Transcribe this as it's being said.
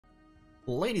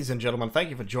Ladies and gentlemen,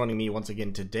 thank you for joining me once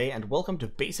again today, and welcome to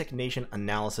Basic Nation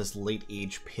Analysis Late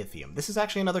Age Pythium. This is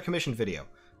actually another commission video.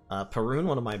 Perun,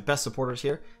 one of my best supporters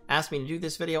here, asked me to do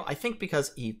this video, I think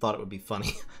because he thought it would be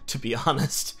funny, to be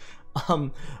honest.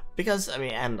 Because, I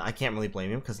mean, and I can't really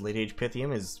blame him, because Late Age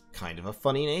Pythium is kind of a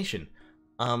funny nation.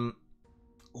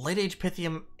 Late Age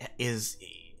Pythium is...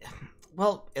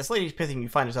 well, as Late Age Pythium, you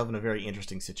find yourself in a very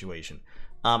interesting situation.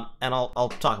 And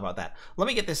I'll talk about that. Let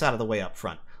me get this out of the way up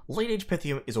front. Late Age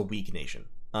Pythium is a weak nation.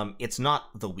 It's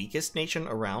not the weakest nation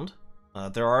around.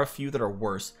 There are a few that are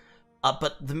worse.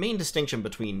 But the main distinction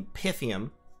between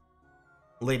Pythium,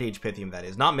 Late Age Pythium that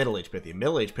is, not Middle Age Pythium.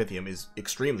 Middle Age Pythium is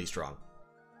extremely strong.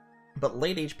 But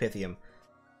Late Age Pythium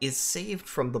is saved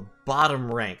from the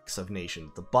bottom ranks of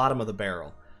nations, the bottom of the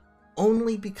barrel,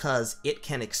 only because it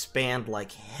can expand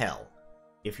like hell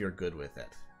if you're good with it.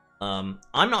 I'm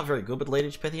not very good with Late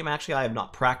Age Pythium, actually. I have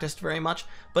not practiced very much,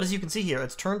 but as you can see here,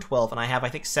 it's turn 12, and I have, I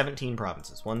think, 17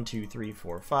 provinces. 1, 2, 3,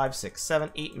 4, 5, 6, 7,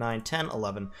 8, 9, 10,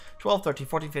 11, 12, 13,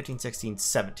 14, 15, 16,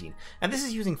 17. And this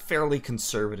is using fairly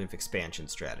conservative expansion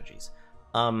strategies.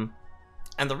 And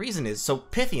the reason is, so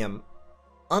Pythium,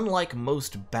 unlike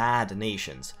most bad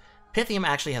nations, Pythium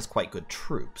actually has quite good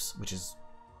troops, which is,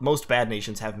 most bad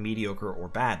nations have mediocre or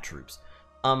bad troops.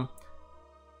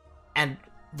 And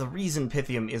the reason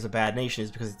Pythium is a bad nation is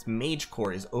because its mage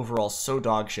core is overall so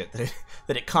dogshit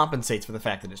that it compensates for the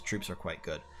fact that its troops are quite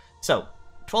good. So,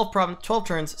 12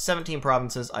 turns, 17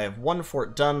 provinces. I have one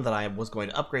fort done that I was going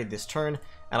to upgrade this turn,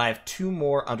 and I have 2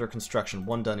 more under construction.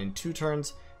 One done in 2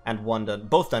 turns, and one done,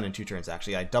 both done in 2 turns,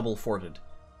 actually. I double forted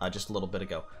just a little bit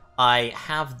ago. I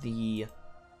have the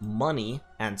money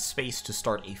and space to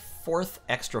start a 4th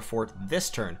extra fort this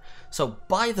turn. So,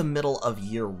 by the middle of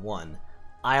year 1,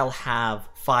 I'll have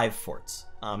 5 forts.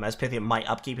 As Pythium, my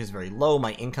upkeep is very low,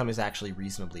 my income is actually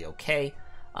reasonably okay,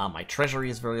 my treasury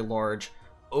is very large.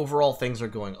 Overall, things are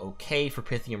going okay for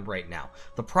Pythium right now.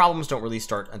 The problems don't really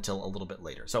start until a little bit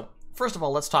later. So, first of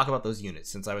all, let's talk about those units,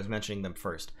 since I was mentioning them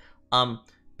first.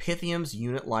 Pythium's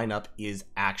unit lineup is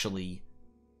actually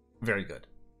very good,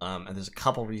 and there's a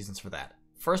couple reasons for that.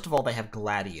 First of all, they have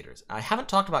gladiators. I haven't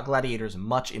talked about gladiators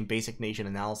much in Basic Nation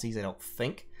Analyses, I don't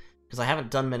think, because I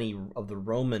haven't done many of the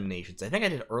Roman nations. I think I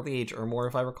did Early Age Urmor,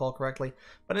 if I recall correctly.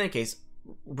 But in any case,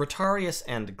 Rotarius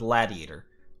and Gladiator.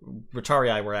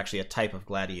 Rotarii were actually a type of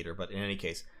gladiator, but in any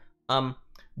case,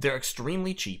 they're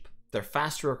extremely cheap. They're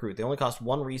fast to recruit. They only cost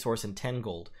 1 resource and 10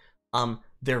 gold.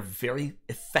 They're very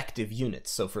effective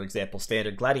units. So, for example,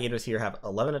 standard gladiators here have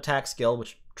 11 attack skill,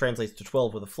 which translates to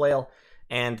 12 with a flail,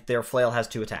 and their flail has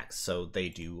 2 attacks. So they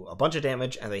do a bunch of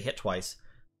damage, and they hit twice.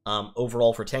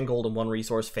 Overall, for 10 gold and 1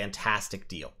 resource, fantastic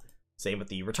deal. Same with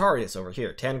the Rotarius over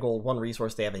here. 10 gold, 1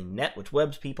 resource. They have a net, which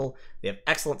webs people. They have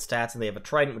excellent stats, and they have a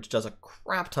trident, which does a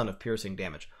crap ton of piercing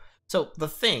damage. So, the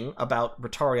thing about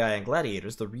Rotarii and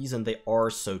Gladiators, the reason they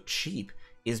are so cheap,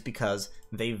 is because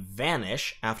they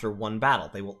vanish after 1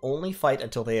 battle. They will only fight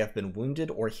until they have been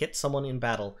wounded or hit someone in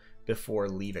battle before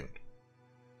leaving.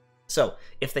 So,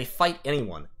 if they fight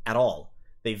anyone at all,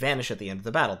 they vanish at the end of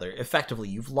the battle. They're effectively,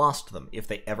 you've lost them if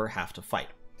they ever have to fight.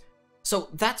 So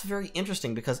that's very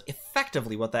interesting because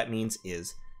effectively what that means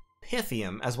is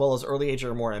Pythium, as well as Early Age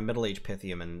Urmor and Middle Age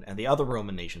Pythium and the other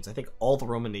Roman nations, I think all the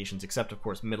Roman nations except of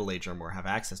course Middle Age Urmor have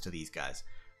access to these guys.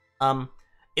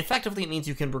 Effectively it means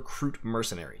you can recruit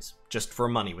mercenaries, just for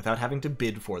money, without having to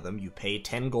bid for them. You pay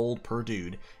 10 gold per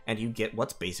dude and you get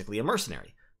what's basically a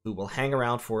mercenary, who will hang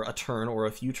around for a turn or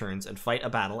a few turns and fight a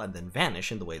battle and then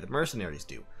vanish in the way that mercenaries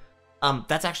do.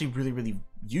 That's actually really, really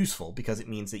useful because it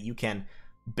means that you can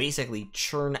basically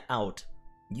churn out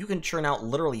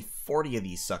literally 40 of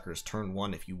these suckers turn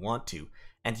 1 if you want to,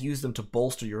 and use them to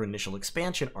bolster your initial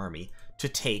expansion army to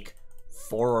take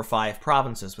 4 or 5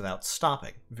 provinces without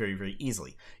stopping very, very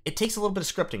easily. It takes a little bit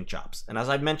of scripting chops, and as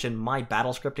I've mentioned, my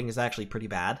battle scripting is actually pretty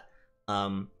bad.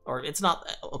 Or it's not,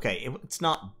 okay, it's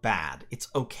not bad, it's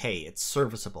okay, it's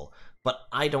serviceable, but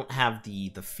I don't have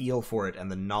the feel for it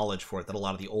and the knowledge for it that a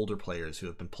lot of the older players who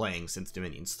have been playing since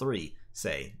Dominions 3,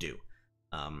 say, do.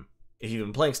 If you've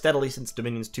been playing steadily since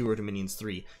Dominions 2 or Dominions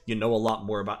 3, you know a lot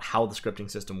more about how the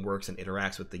scripting system works and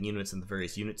interacts with the units and the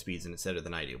various unit speeds and etc.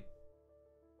 than I do.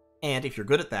 And if you're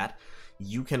good at that,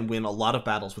 you can win a lot of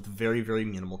battles with very, very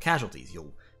minimal casualties.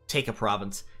 You'll take a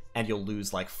province and you'll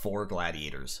lose like 4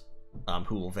 gladiators,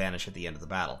 who will vanish at the end of the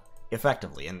battle,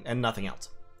 effectively, and nothing else.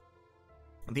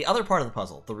 The other part of the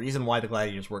puzzle, the reason why the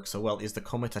gladiators work so well, is the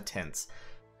comitatense.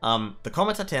 The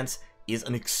comitatense is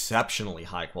an exceptionally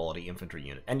high-quality infantry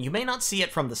unit, and you may not see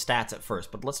it from the stats at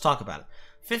first, but let's talk about it.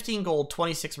 15 gold,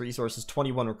 26 resources,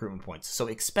 21 recruitment points, so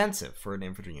expensive for an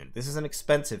infantry unit. This is an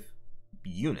expensive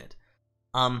unit.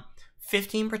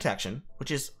 15 protection,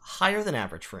 which is higher than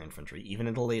average for infantry, even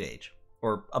in the late age.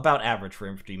 Or about average for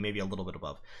infantry, maybe a little bit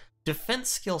above. Defense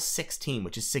skill 16,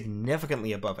 which is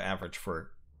significantly above average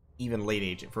for even late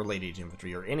age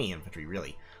infantry, or any infantry,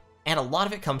 really. And a lot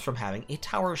of it comes from having a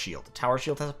tower shield. The tower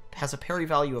shield has a parry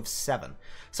value of 7.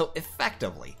 So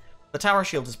effectively, the tower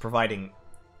shield is providing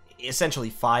essentially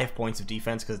 5 points of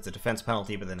defense, because it's a defense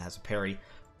penalty, but then has a parry.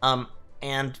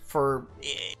 And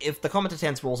if the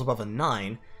combatants rolls above a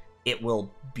 9, it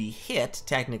will be hit,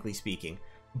 technically speaking,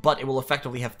 but it will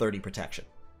effectively have 30 protection.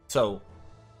 So,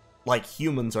 like,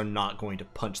 humans are not going to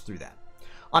punch through that.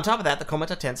 On top of that, the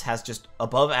combatants has just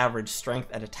above average strength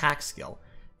and attack skill.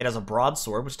 It has a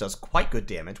broadsword, which does quite good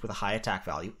damage with a high attack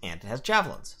value, and it has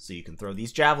javelins. So you can throw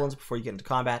these javelins before you get into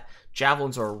combat.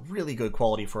 Javelins are a really good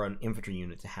quality for an infantry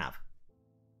unit to have.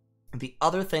 The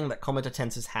other thing that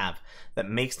combatants have that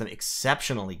makes them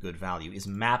exceptionally good value is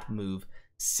map move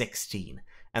 16.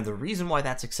 And the reason why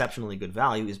that's exceptionally good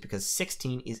value is because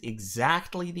 16 is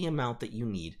exactly the amount that you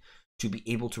need to be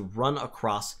able to run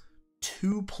across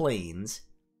 2 plains,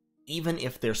 even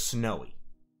if they're snowy.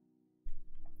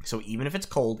 So even if it's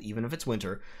cold, even if it's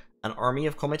winter, an army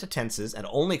of comitatenses, and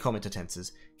only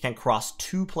comitatenses, can cross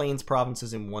 2 plains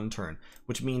provinces in 1 turn,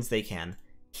 which means they can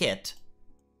hit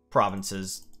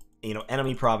provinces,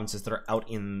 enemy provinces that are out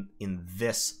in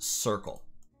this circle.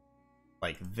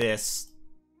 Like this,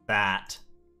 that,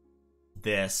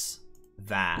 this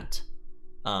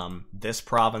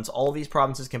province. All these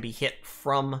provinces can be hit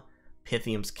from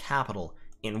Pythium's capital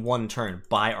in 1 turn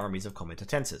by armies of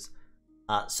comitatenses.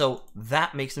 So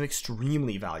that makes them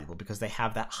extremely valuable because they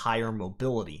have that higher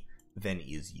mobility than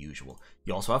is usual.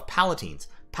 You also have palatines.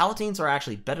 Palatines are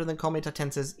actually better than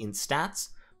comitatenses in stats,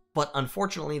 but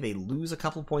unfortunately they lose a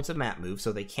couple points of map move,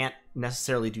 so they can't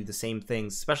necessarily do the same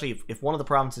things, especially if one of the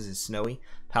provinces is snowy.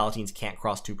 Palatines can't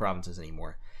cross 2 provinces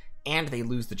anymore, and they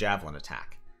lose the javelin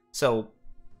attack. So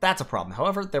that's a problem.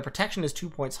 However, their protection is 2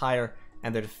 points higher,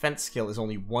 and their defense skill is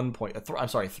only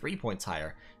 3 points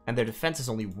higher, and their defense is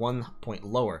only 1 point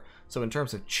lower. So in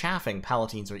terms of chaffing,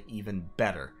 palatines are even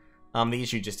better. The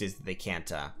issue just is that they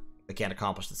can't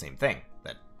accomplish the same thing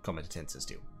that comitatenses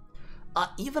do.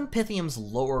 Even Pythium's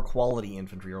lower quality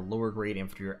infantry or lower grade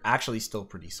infantry are actually still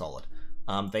pretty solid.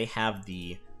 They have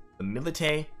the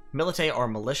militae. Militae are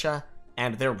militia,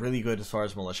 and they're really good as far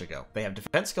as militia go. They have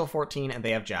defense skill 14, and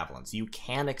they have javelins. You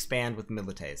can expand with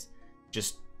militaes,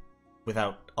 just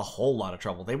without a whole lot of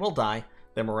trouble. They will die.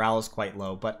 Their morale is quite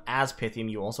low, but as Pythium,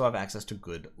 you also have access to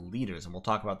good leaders, and we'll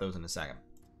talk about those in a second.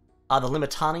 The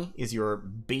Limitani is your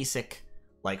basic,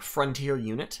 like, frontier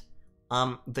unit.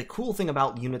 The cool thing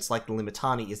about units like the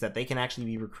Limitani is that they can actually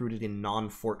be recruited in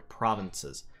non-fort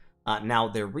provinces. Now,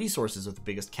 their resources are the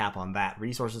biggest cap on that.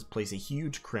 Resources place a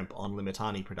huge crimp on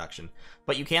Limitani production,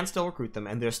 but you can still recruit them,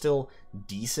 and they're still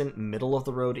decent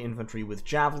middle-of-the-road infantry with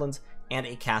javelins and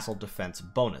a castle defense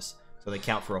bonus. So they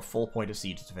count for a full point of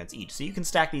siege defense each. So you can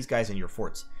stack these guys in your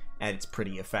forts, and it's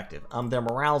pretty effective. Their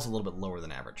morale is a little bit lower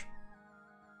than average.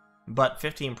 But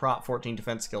 15 prop, 14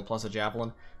 defense skill plus a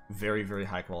javelin, very, very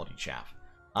high quality chaff.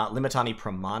 Limitani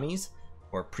Premanis,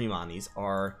 or Premanis,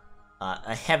 are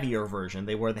a heavier version.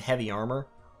 They wear the heavy armor,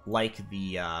 like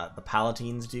the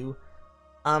Palatines do.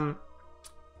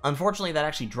 Unfortunately, that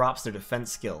actually drops their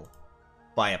defense skill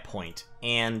by a point,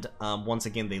 and once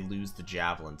again they lose the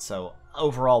javelin, so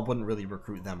overall wouldn't really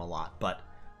recruit them a lot, but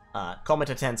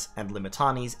comitatenses and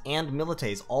Limitanis and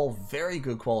Milites, all very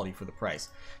good quality for the price.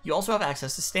 You also have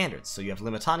access to standards, so you have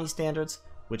Limitani standards,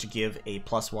 which give a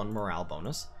 +1 morale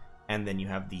bonus, and then you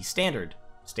have the standard,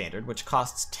 which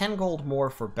costs 10 gold more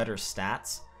for better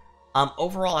stats.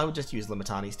 Overall, I would just use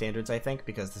Limitani standards, I think,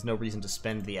 because there's no reason to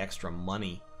spend the extra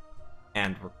money,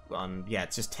 and yeah,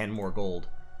 it's just 10 more gold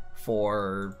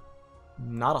for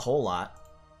not a whole lot.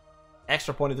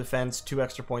 Extra point of defense, 2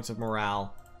 extra points of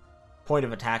morale, point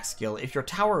of attack skill. If your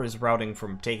tower is routing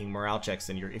from taking morale checks,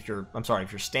 then if your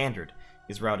standard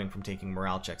is routing from taking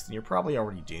morale checks, then you're probably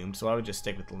already doomed, so I would just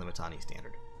stick with the Limitani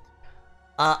standard.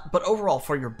 But overall,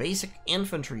 for your basic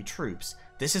infantry troops,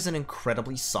 this is an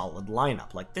incredibly solid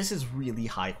lineup. Like, this is really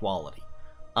high quality.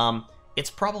 It's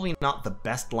probably not the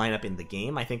best lineup in the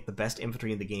game. I think the best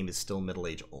infantry in the game is still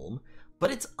Middle-Age Ulm, but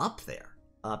it's up there.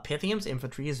 Pythium's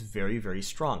infantry is very, very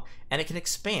strong, and it can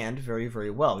expand very,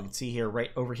 very well. You can see here, right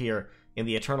over here, in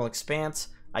the Eternal Expanse,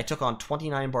 I took on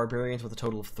 29 barbarians with a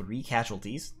total of 3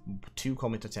 casualties, 2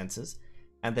 comitatenses,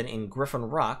 and then in Griffin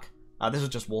Rock, this was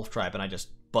just Wolf Tribe, and I just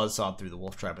buzzsawed through the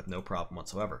Wolf Tribe with no problem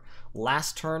whatsoever.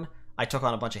 Last turn, I took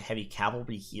on a bunch of heavy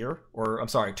cavalry here, or, I'm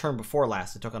sorry, turn before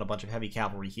last, I took on a bunch of heavy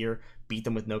cavalry here, beat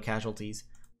them with no casualties.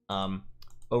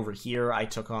 Over here, I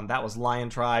took on, that was Lion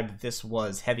Tribe, this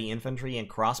was Heavy Infantry and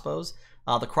Crossbows.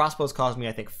 The Crossbows caused me,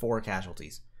 I think, 4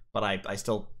 casualties, but I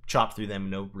still chopped through them,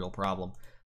 no real problem.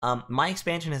 My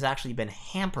expansion has actually been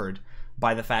hampered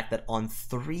by the fact that on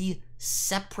 3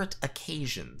 separate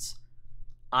occasions,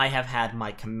 I have had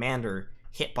my commander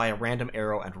hit by a random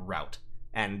arrow and rout.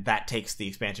 And that takes the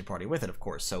expansion party with it, of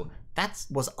course. So that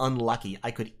was unlucky.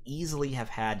 I could easily have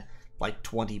had like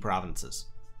 20 provinces.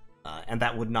 And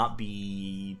that would not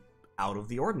be out of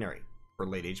the ordinary for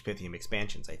Late Age Pythium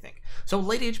expansions, I think. So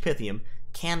Late Age Pythium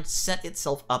can set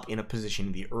itself up in a position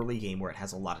in the early game where it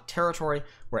has a lot of territory,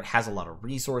 where it has a lot of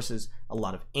resources, a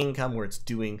lot of income, where it's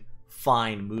doing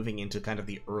fine moving into kind of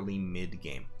the early mid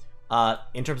game.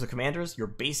 In terms of commanders, your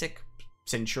basic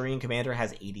Centurion commander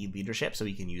has 80 leadership, so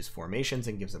he can use formations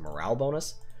and gives a morale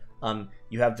bonus.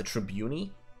 You have the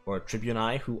Tribuni, or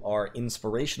Tribuni, who are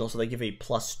inspirational, so they give a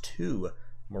 +2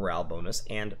 morale bonus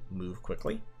and move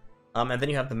quickly. And then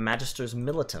you have the Magisters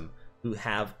Militum, who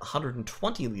have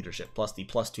 120 leadership plus the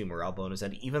 +2 morale bonus,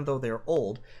 and even though they're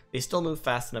old, they still move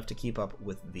fast enough to keep up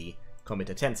with the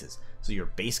Comitatenses. So your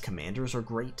base commanders are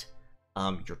great,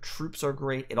 your troops are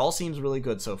great, it all seems really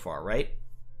good so far, right?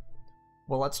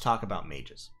 Well, let's talk about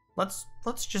mages. Let's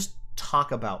just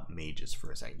talk about mages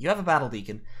for a second. You have a Battle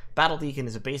Deacon. Battle Deacon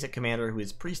is a basic commander who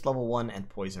is priest level 1 and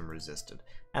poison resisted.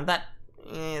 And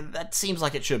that seems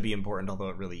like it should be important, although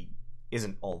it really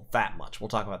isn't all that much. We'll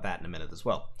talk about that in a minute as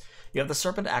well. You have the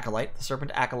Serpent Acolyte. The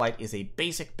Serpent Acolyte is a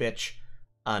basic bitch,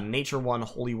 Nature 1,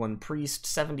 Holy 1 priest,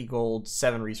 70 gold,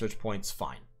 7 research points,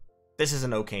 fine. This is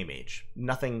an okay mage.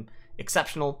 Nothing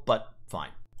exceptional, but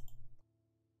fine.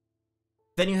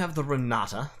 Then you have the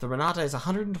Renata. The Renata is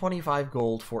 125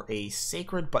 gold for a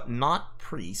sacred but not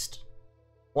priest,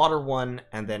 water 1,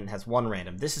 and then has 1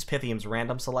 random. This is Pythium's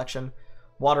random selection: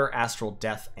 water, astral,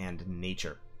 death, and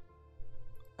nature.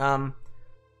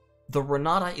 The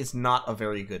Renata is not a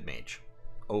very good mage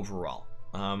overall.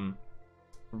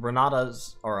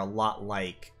 Renatas are a lot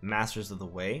like Masters of the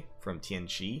Way from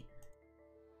Tianqi,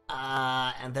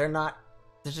 and they're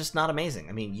just not amazing.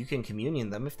 I mean, you can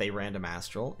communion them if they random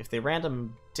astral. If they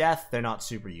random death, they're not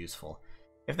super useful.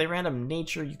 If they random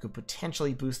nature, you could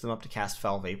potentially boost them up to cast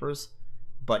foul vapors,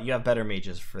 but you have better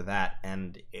mages for that,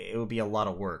 and it would be a lot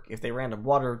of work. If they random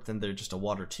water, then they're just a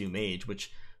water 2 mage,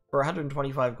 which for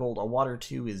 125 gold, a water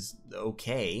 2 is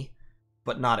okay,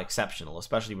 but not exceptional,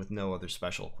 especially with no other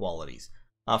special qualities.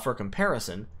 For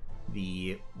comparison,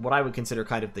 what I would consider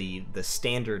kind of the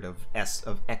standard of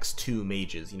X2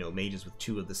 mages, you know, mages with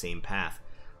 2 of the same path,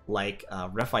 like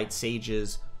Rephite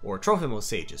Sages or Trophimos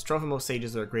Sages. Trophimos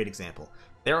Sages are a great example.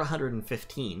 They're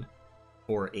 115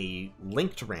 for a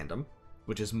linked random,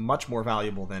 which is much more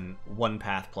valuable than 1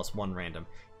 path plus 1 random,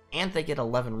 and they get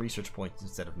 11 research points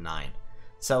instead of 9.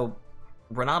 So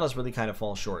Renatas really kind of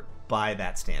fall short by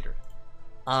that standard.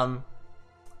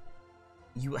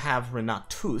 You have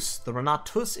Renatus. The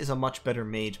Renatus is a much better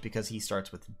mage because he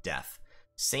starts with death.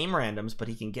 Same randoms, but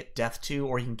he can get death 2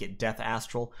 or he can get death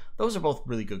astral. Those are both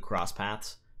really good cross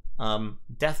paths.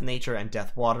 Death nature and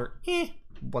death water,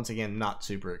 once again, not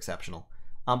super exceptional.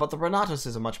 But the Renatus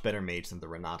is a much better mage than the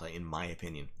Renata, in my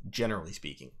opinion, generally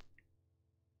speaking.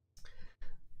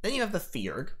 Then you have the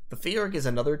Theurg. The Theurg is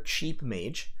another cheap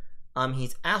mage.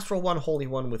 He's Astral 1, Holy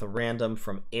 1 with a random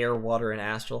from Air, Water, and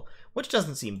Astral, which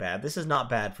doesn't seem bad. This is not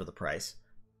bad for the price.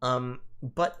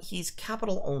 But he's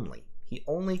capital only. He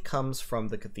only comes from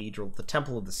the Cathedral, the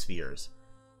Temple of the Spheres.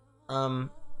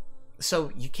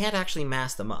 So you can't actually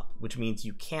mass them up, which means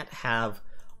you can't have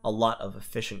a lot of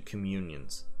efficient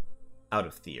communions out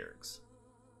of Theurgs,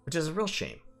 which is a real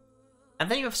shame. And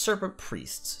then you have Serpent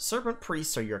Priests. Serpent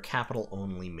Priests are your capital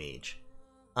only mage.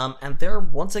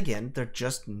 And once again, they're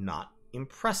just not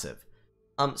impressive.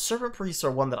 Serpent Priests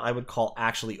are one that I would call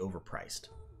actually overpriced.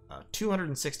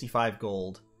 265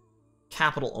 gold,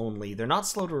 capital only. They're not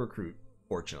slow to recruit,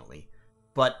 fortunately,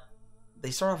 but they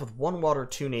start off with 1 water,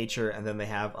 2 nature, and then they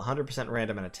have 100%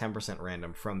 random and a 10%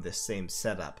 random from this same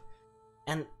setup.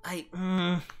 And I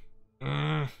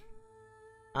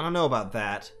don't know about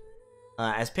that.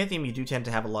 As Pythium, you do tend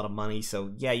to have a lot of money,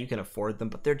 so yeah, you can afford them,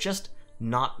 but they're just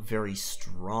not very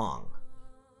strong.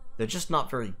 They're just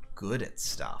not very good at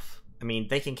stuff. I mean,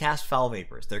 they can cast foul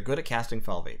vapors. They're good at casting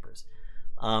foul vapors.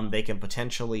 They can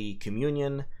potentially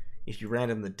communion. If you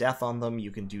random the death on them, you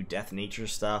can do death nature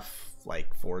stuff,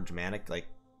 like forge manic, like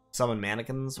summon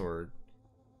mannequins, or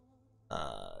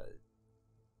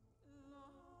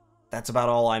that's about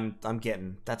all I'm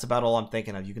getting. That's about all I'm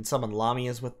thinking of. You can summon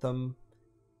Lamias with them.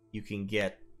 You can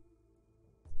get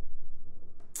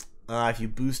if you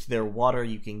boost their water,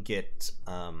 you can get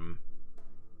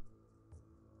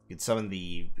You could summon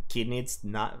the Echidnids,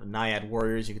 Naiad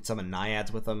Warriors, you could summon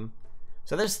Naiads with them.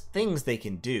 So there's things they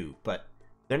can do, but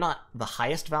they're not the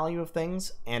highest value of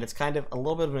things, and it's kind of a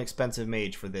little bit of an expensive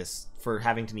mage for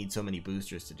having to need so many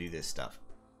boosters to do this stuff.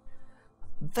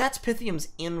 That's Pythium's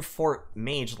in-fort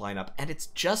mage lineup, and it's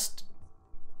just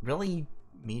really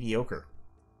mediocre.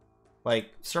 Like,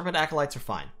 Serpent Acolytes are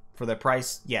fine. For their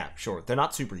price, yeah, sure. They're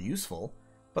not super useful,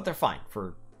 but they're fine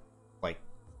for, like,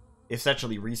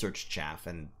 essentially research chaff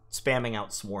and spamming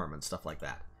out Swarm and stuff like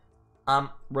that.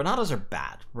 Renatas are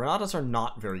bad. Renatas are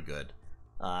not very good.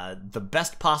 The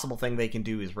best possible thing they can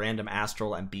do is random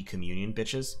Astral and be Communion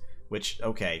bitches, which,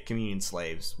 okay, Communion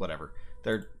slaves, whatever.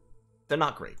 They're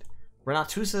not great.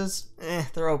 Renatusas,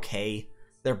 they're okay.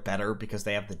 They're better because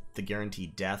they have the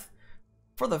guaranteed death.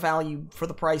 For the value, for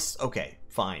the price, okay,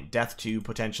 fine. Death 2,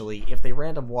 potentially. If they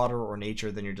random water or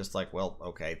nature, then you're just like, well,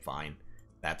 okay, fine.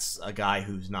 That's a guy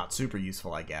who's not super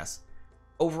useful, I guess.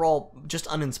 Overall, just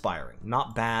uninspiring.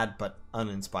 Not bad, but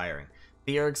uninspiring.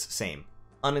 Theurgs, same.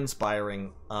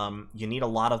 Uninspiring. You need a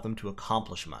lot of them to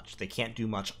accomplish much. They can't do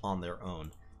much on their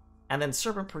own. And then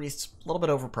Serpent Priests, a little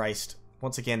bit overpriced.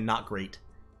 Once again, not great.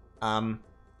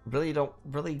 Really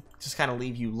just kind of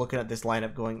leave you looking at this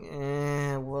lineup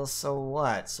going, well, so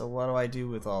what? So what do I do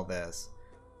with all this?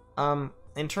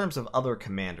 In terms of other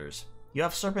commanders, you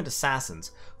have Serpent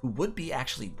Assassins, who would be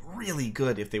actually really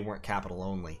good if they weren't capital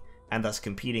only, and thus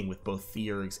competing with both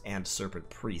Theurgs and Serpent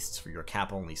Priests for your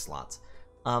cap only slots.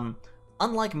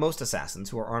 Unlike most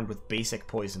Assassins, who are armed with basic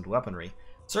poisoned weaponry,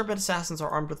 Serpent Assassins are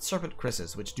armed with Serpent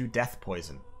Krisses, which do death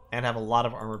poison, and have a lot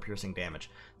of armor-piercing damage.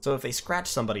 So if they scratch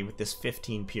somebody with this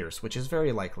 15 pierce, which is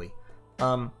very likely,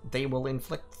 they will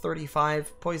inflict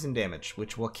 35 poison damage,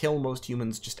 which will kill most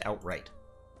humans just outright.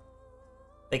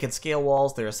 They can scale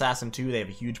walls, they're Assassin 2, they have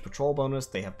a huge patrol bonus,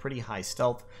 they have pretty high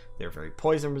stealth, they're very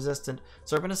poison resistant.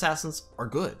 Serpent Assassins are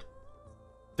good.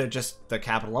 They're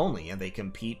capital only, and they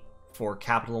compete for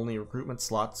capital only recruitment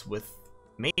slots with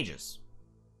mages.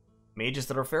 Mages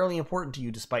that are fairly important to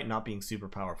you despite not being super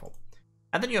powerful.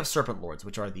 And then you have Serpent Lords,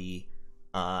 which are the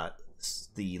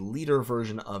leader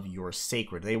version of your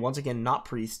Sacred. They, once again, not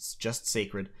priests, just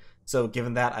Sacred. So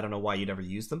given that, I don't know why you'd ever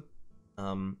use them.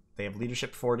 They have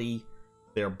Leadership 40.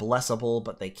 They're blessable,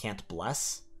 but they can't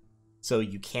bless. So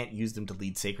you can't use them to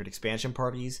lead Sacred expansion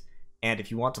parties. And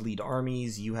if you want to lead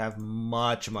armies, you have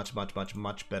much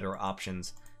better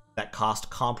options that cost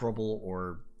comparable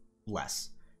or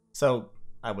less. So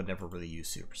I would never really use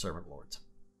Super Serpent Lords.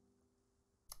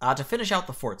 To finish out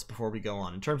the forts before we go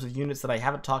on, in terms of units that I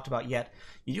haven't talked about yet,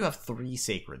 you do have 3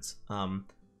 Sacreds.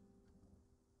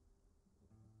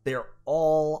 They're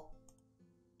all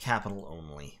capital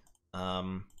only,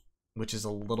 which is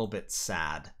a little bit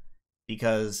sad,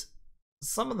 because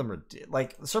some of them are,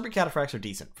 like, the Serpent Cataphracts are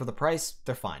decent. For the price,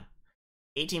 they're fine.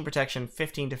 18 protection,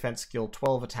 15 defense skill,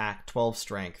 12 attack, 12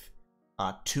 strength,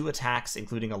 2 attacks,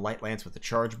 including a light lance with a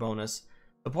charge bonus.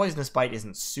 The Poisonous Bite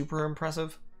isn't super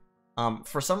impressive.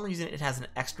 For some reason, it has an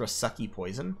extra sucky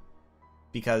poison,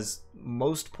 because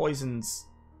most poisons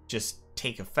just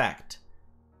take effect.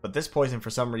 But this poison,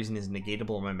 for some reason, is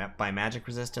negatable by magic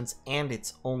resistance, and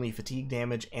it's only fatigue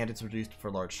damage, and it's reduced for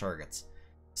large targets.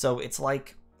 So it's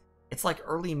like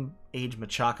early age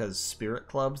Machaca's Spirit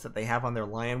Clubs that they have on their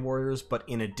Lion Warriors, but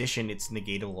in addition, it's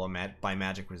negatable by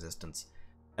magic resistance.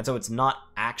 And so it's not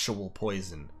actual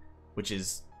poison, which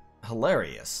is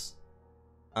hilarious.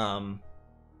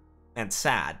 And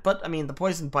sad. But, I mean, the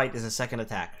Poison Bite is a second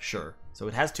attack, sure. So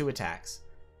it has 2 attacks.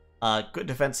 Good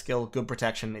defense skill, good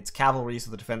protection. It's cavalry, so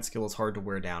the defense skill is hard to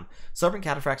wear down. Serpent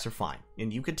Cataphracts are fine,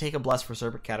 and you could take a bless for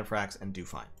Serpent Cataphracts and do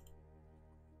fine.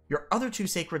 Your other 2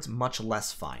 Sacreds, much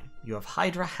less fine. You have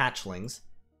Hydra Hatchlings,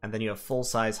 and then you have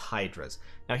full-size Hydras.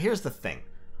 Now here's the thing.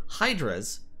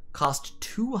 Hydras cost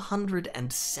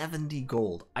 270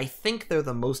 gold. I think they're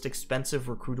the most expensive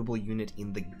recruitable unit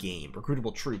in the game.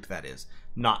 Recruitable troop, that is,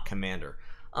 not commander.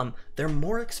 They're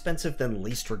more expensive than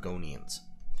Laestrygonians.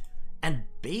 And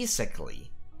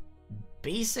basically,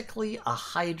 a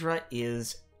Hydra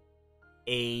is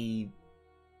a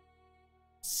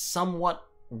somewhat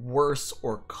worse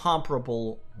or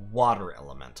comparable water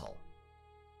elemental.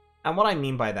 And what I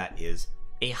mean by that is,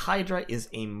 a Hydra is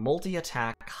a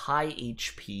multi-attack, high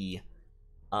HP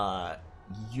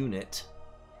unit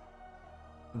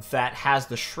that has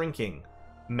the shrinking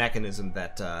mechanism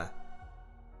that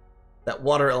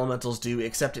water elementals do,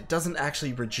 except it doesn't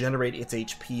actually regenerate its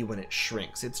HP when it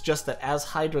shrinks. It's just that as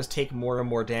Hydras take more and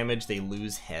more damage, they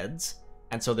lose heads,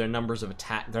 and so their number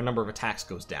of attacks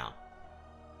goes down.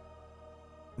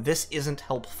 This isn't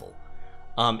helpful.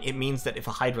 It means that if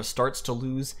a Hydra starts to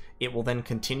lose, it will then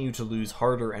continue to lose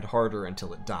harder and harder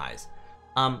until it dies.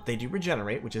 They do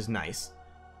regenerate, which is nice.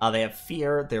 They have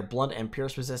fear, they're blunt and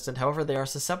pierce resistant, however they are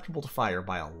susceptible to fire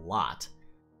by a lot.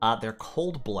 They're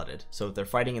cold-blooded, so if they're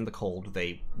fighting in the cold,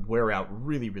 they wear out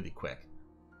really, really quick.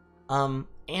 And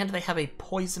they have a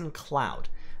poison cloud.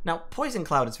 Now, poison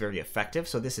cloud is very effective,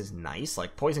 so this is nice.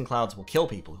 Like, poison clouds will kill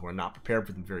people who are not prepared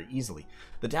for them very easily.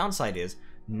 The downside is,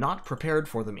 not prepared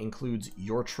for them includes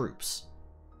your troops.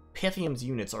 Pythium's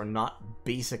units are not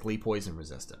basically poison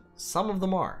resistant. Some of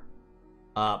them are.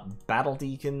 Battle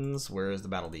Deacons, where is the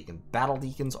Battle Deacon? Battle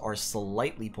Deacons are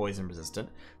slightly poison resistant.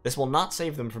 This will not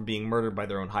save them from being murdered by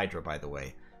their own Hydra, by the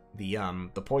way.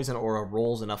 The poison aura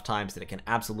rolls enough times that it can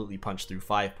absolutely punch through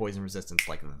 5 poison resistance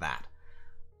like that.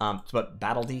 But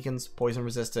Battle Deacons, poison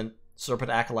resistant.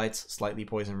 Serpent Acolytes, slightly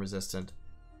poison resistant.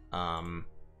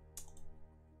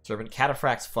 Serpent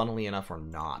Cataphracts, funnily enough, are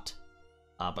not.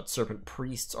 But Serpent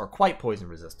Priests are quite poison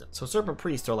resistant. So Serpent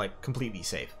Priests are, like, completely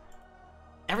safe.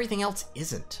 Everything else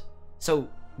isn't. So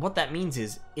what that means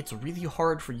is it's really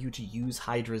hard for you to use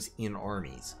Hydras in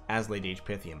armies as Late Age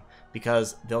Pythium,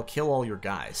 because they'll kill all your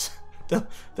guys.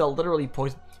 they'll literally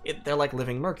poison... They're like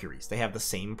living Mercuries. They have the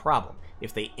same problem.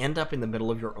 If they end up in the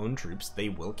middle of your own troops, they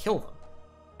will kill them.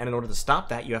 And in order to stop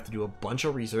that, you have to do a bunch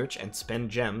of research and spend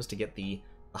gems to get the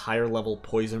higher level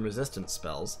poison resistance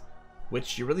spells,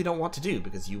 which you really don't want to do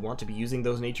because you want to be using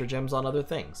those nature gems on other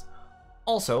things.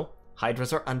 Also,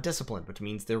 Hydras are undisciplined, which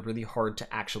means they're really hard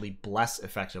to actually bless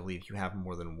effectively if you have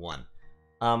more than one.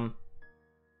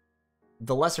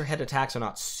 The lesser head attacks are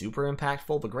not super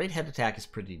impactful. The great head attack is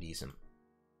pretty decent.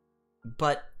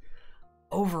 But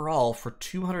overall, for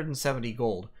 270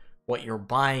 gold, what you're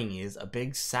buying is a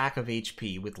big sack of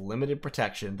HP with limited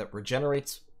protection that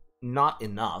regenerates not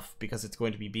enough, because it's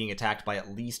going to be being attacked by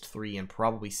at least 3 and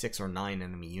probably 6 or 9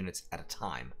 enemy units at a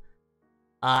time.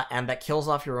 And that kills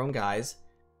off your own guys,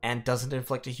 and doesn't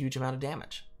inflict a huge amount of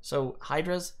damage. So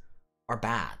Hydras are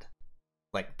bad.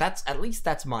 Like, at least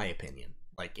that's my opinion.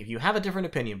 Like, if you have a different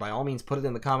opinion, by all means put it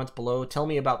in the comments below. Tell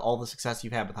me about all the success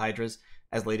you've had with Hydras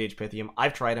as Late Age Pythium.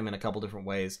 I've tried them in a couple different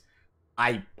ways.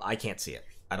 I can't see it.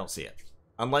 I don't see it.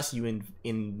 Unless you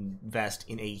invest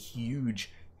in a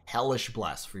huge, hellish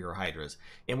bless for your Hydras,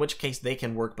 in which case they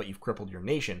can work, but you've crippled your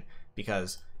nation,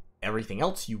 because everything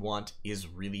else you want is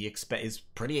really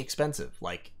pretty expensive.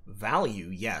 Like, value,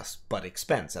 yes, but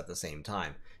expense at the same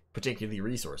time, particularly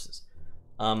resources.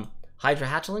 Hydra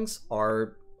hatchlings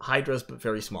are Hydras, but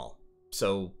very small.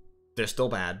 So they're still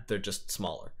bad, they're just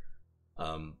smaller.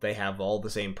 They have all the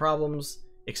same problems,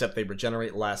 except they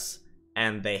regenerate less,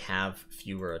 and they have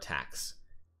fewer attacks.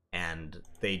 And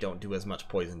they don't do as much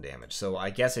poison damage. So I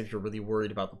guess if you're really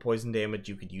worried about the poison damage,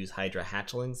 you could use Hydra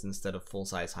hatchlings instead of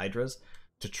full-size Hydras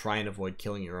to try and avoid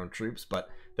killing your own troops, but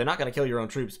they're not going to kill your own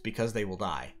troops because they will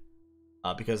die.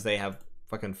 Because they have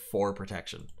fucking 4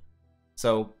 protection.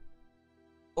 So,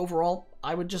 overall,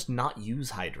 I would just not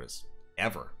use Hydras.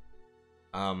 Ever.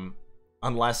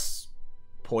 Unless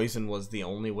poison was the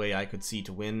only way I could see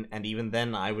to win, and even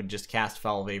then I would just cast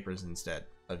Foul Vapors instead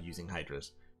of using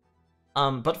Hydras.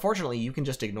 But fortunately, you can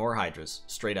just ignore Hydras,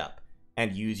 straight up,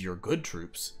 and use your good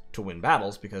troops to win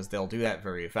battles, because they'll do that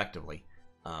very effectively.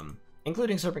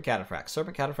 Including Serpent Cataphracts.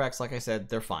 Serpent Cataphracts, like I said,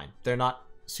 they're fine. They're not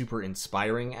super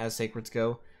inspiring as Sacreds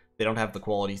go. They don't have the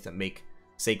qualities that make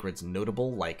Sacreds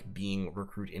notable, like being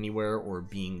Recruit Anywhere, or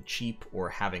being cheap, or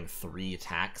having 3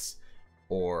 attacks,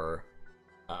 or...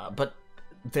 but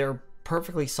they're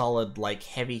perfectly solid, like,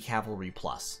 heavy cavalry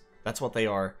plus. That's what they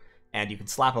are, and you can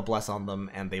slap a bless on them,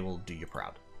 and they will do you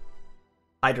proud.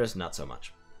 Hydras, not so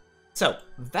much. So,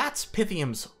 that's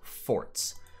Pythium's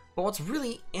forts. But what's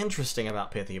really interesting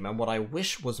about Pythium, and what I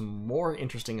wish was more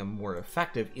interesting and more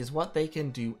effective, is what they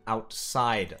can do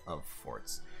outside of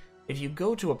forts. If you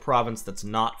go to a province that's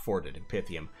not forted in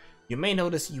Pythium, you may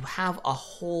notice you have a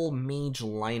whole mage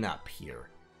lineup here.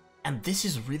 And this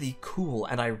is really cool,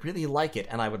 and I really like it,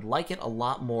 and I would like it a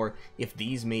lot more if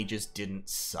these mages didn't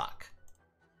suck.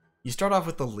 You start off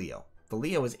with the Leo. The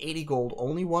Leo is 80 gold,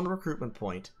 only 1 recruitment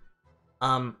point.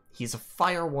 He's a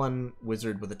Fire 1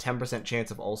 wizard with a 10%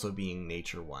 chance of also being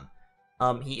Nature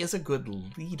 1. He is a good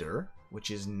leader,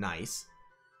 which is nice.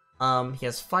 He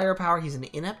has firepower. He's an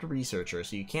inept researcher,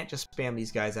 so you can't just spam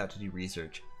these guys out to do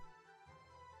research.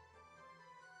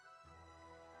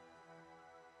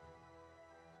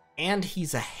 And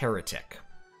he's a heretic.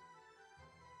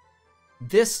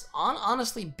 This,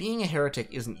 honestly, being a heretic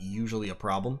isn't usually a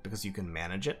problem, because you can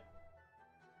manage it.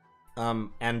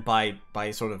 And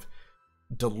by sort of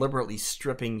deliberately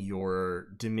stripping your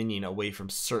dominion away from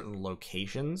certain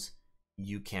locations,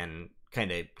 you can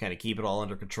kind of keep it all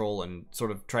under control and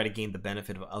sort of try to gain the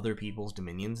benefit of other people's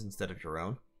dominions instead of your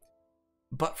own.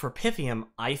 But for Pythium,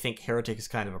 I think Heretic is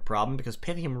kind of a problem, because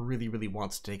Pythium really, really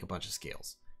wants to take a bunch of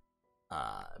scales.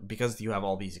 Because you have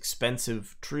all these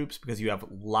expensive troops, because you have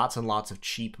lots and lots of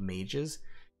cheap mages,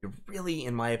 you really,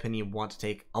 in my opinion, want to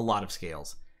take a lot of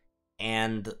scales.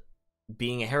 And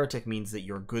being a Heretic means that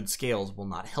your good scales will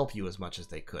not help you as much as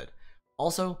they could.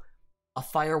 Also, a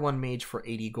Fire 1 mage for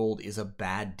 80 gold is a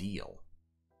bad deal.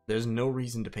 There's no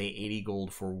reason to pay 80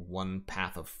 gold for one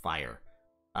path of fire.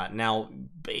 Now,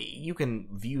 you can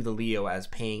view the Leo as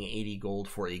paying 80 gold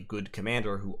for a good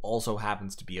commander who also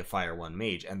happens to be a Fire 1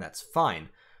 mage, and that's fine.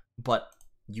 But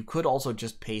you could also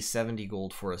just pay 70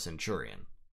 gold for a Centurion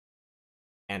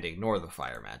and ignore the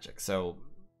fire magic, so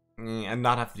and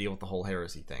not have to deal with the whole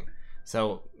heresy thing.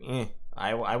 So,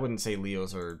 I wouldn't say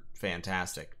Leos are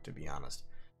fantastic, to be honest.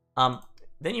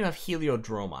 Then you have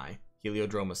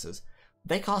Heliodromuses.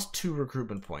 They cost 2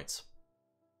 recruitment points.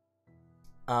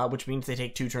 Which means they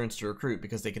take 2 turns to recruit,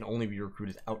 because they can only be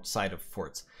recruited outside of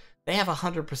forts. They have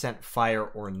 100% fire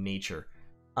or nature.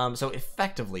 So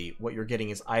effectively, what you're getting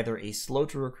is either a slow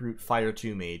to recruit Fire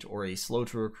 2 mage, or a slow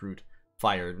to recruit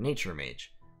Fire Nature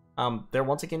mage. They're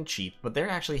once again cheap, but they're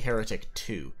actually Heretic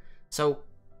too. So,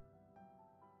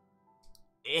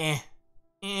 I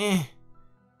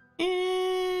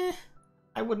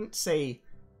wouldn't say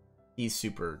he's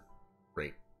super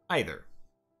great either.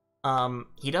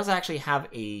 He does actually have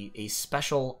a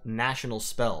special national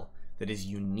spell that is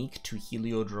unique to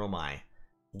Heliodromi,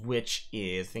 which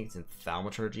is, I think it's in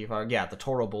Thaumaturgy, yeah, the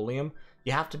Taurobolium.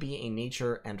 You have to be a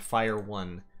Nature and Fire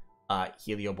 1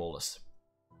 Heliobolus.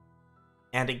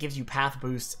 And it gives you path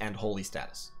boosts and holy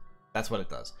status. That's what it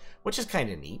does, which is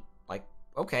kind of neat. Like,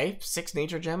 okay, 6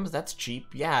 nature gems, that's cheap.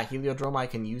 Yeah, Heliodromi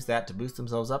can use that to boost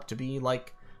themselves up to be,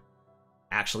 like,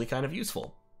 actually kind of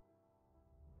useful.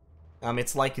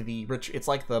 It's like the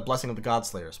Blessing of the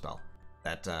Godslayer spell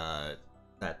that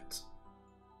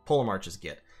Polemarches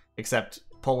get, except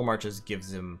Polemarches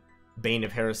gives him Bane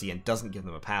of Heresy and doesn't give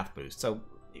them a path boost. So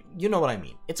you know what I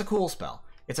mean. It's a cool spell.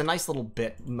 It's a nice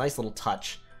little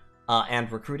touch,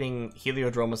 and recruiting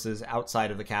Heliodromuses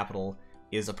outside of the capital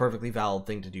is a perfectly valid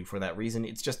thing to do for that reason.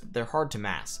 It's just that they're hard to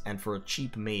mass, and for a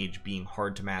cheap mage, being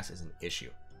hard to mass is an issue.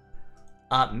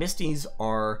 Misties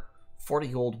are 40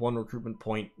 gold, 1 recruitment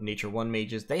point, Nature 1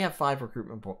 mages. They have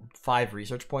 5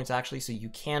 research points, actually, so you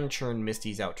can churn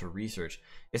Misties out to research,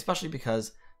 especially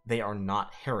because they are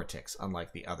not heretics,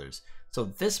 unlike the others. So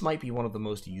this might be one of the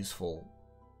most useful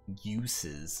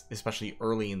uses, especially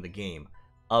early in the game,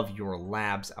 of your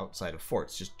labs outside of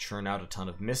forts. Just churn out a ton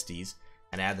of Misties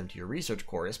and add them to your research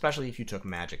core, especially if you took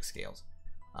magic scales.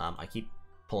 I keep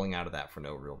pulling out of that for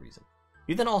no real reason.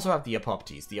 You then also have the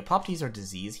Apoptes. The Apoptes are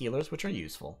disease healers, which are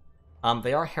useful.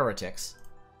 They are heretics,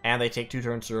 and they take 2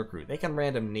 turns to recruit. They can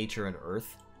random nature and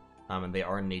earth, and they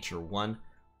are nature 1.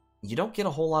 You don't get a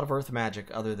whole lot of earth magic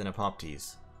other than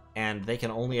Apoptes, and they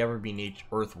can only ever be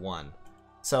earth 1.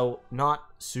 So, not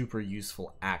super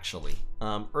useful, actually.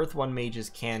 Earth 1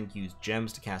 mages can use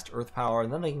gems to cast earth power,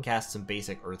 and then they can cast some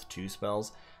basic earth 2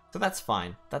 spells. So that's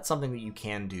fine. That's something that you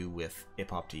can do with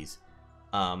Apoptes.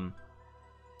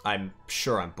 I'm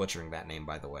sure I'm butchering that name,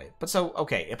 by the way. But so,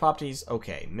 okay, Apoptes,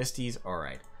 okay. Misties,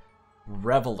 alright.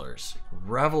 Revelers.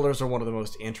 Revelers are one of the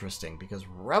most interesting, because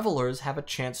Revelers have a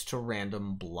chance to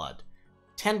random blood.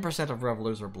 10% of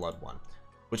Revelers are blood 1,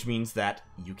 which means that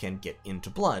you can get into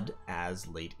blood as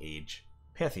late-age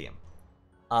Pythium.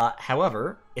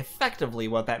 However, effectively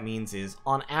what that means is,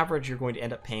 on average, you're going to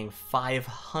end up paying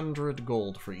 500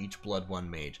 gold for each blood 1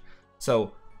 mage.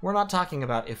 So, we're not talking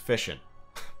about efficient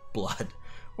blood.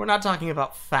 We're not talking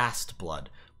about fast blood.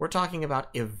 We're talking about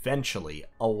eventually,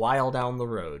 a while down the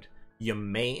road, you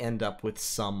may end up with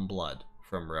some blood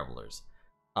from Revelers.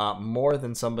 More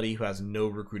than somebody who has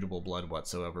no recruitable blood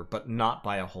whatsoever, but not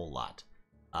by a whole lot.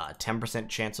 10%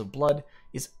 chance of blood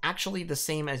is actually the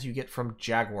same as you get from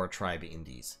Jaguar Tribe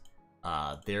Indies.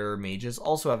 Their mages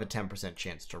also have a 10%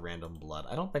 chance to random blood.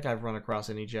 I don't think I've run across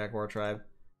any Jaguar Tribe,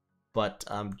 but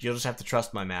you'll just have to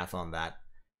trust my math on that.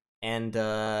 And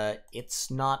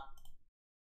it's not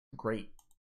great.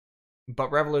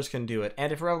 But Revelers can do it.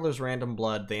 And if Revelers random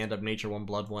blood, they end up Nature 1,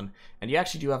 Blood 1. And you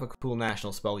actually do have a cool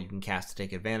national spell you can cast to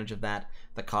take advantage of that.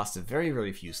 That costs a very,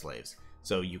 very few slaves.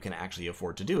 So you can actually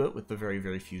afford to do it with the very,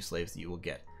 very few slaves that you will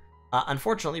get.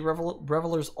 Unfortunately,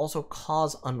 Revelers also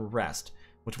cause unrest,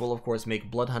 which will of course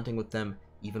make blood hunting with them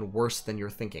even worse than you're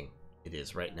thinking it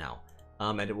is right now.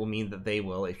 And it will mean that they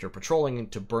will, if you're patrolling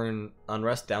to burn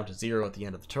unrest down to 0 at the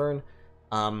end of the turn,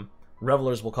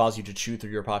 Revelers will cause you to chew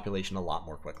through your population a lot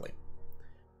more quickly.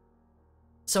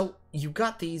 So you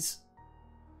got these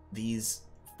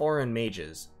foreign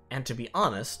mages, and to be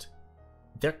honest,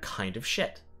 they're kind of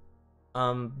shit.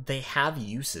 They have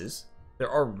uses. There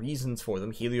are reasons for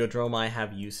them. Heliodromi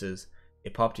have uses.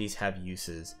 Epoptes have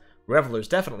uses. Revelers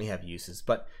definitely have uses,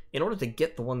 but in order to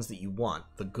get the ones that you want,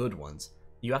 the good ones,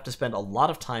 you have to spend a lot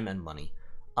of time and money.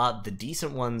 The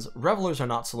decent ones, Revelers are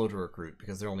not slow to recruit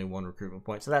because they're only 1 recruitment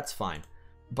point, so that's fine.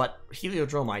 But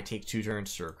Heliodromi take 2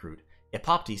 turns to recruit.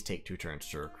 Epoptes take 2 turns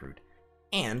to recruit.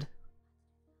 And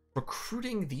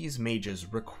recruiting these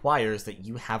mages requires that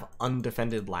you have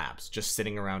undefended labs just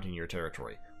sitting around in your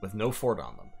territory with no fort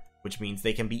on them, which means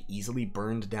they can be easily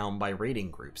burned down by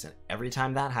raiding groups, and every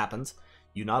time that happens,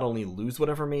 you not only lose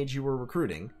whatever mage you were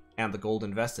recruiting, and the gold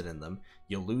invested in them,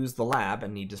 you lose the lab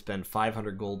and need to spend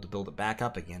 500 gold to build it back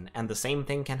up again, and the same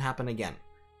thing can happen again.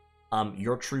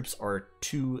 Your troops are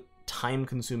too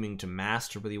time-consuming to mass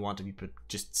to really want to be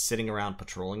just sitting around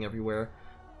patrolling everywhere.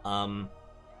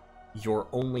 Your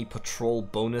only patrol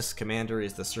bonus commander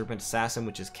is the Serpent Assassin,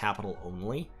 which is capital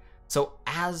only. So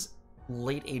as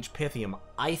late-age Pythium,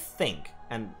 I think,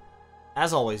 and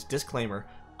as always, disclaimer,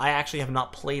 I actually have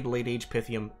not played late-age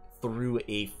Pythium through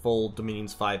a full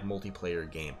Dominions 5 multiplayer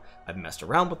game. I've messed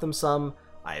around with them some,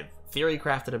 I've theory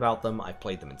crafted about them, I've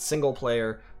played them in single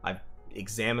player, I've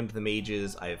examined the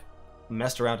mages, I've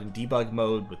messed around in debug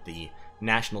mode with the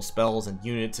national spells and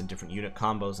units and different unit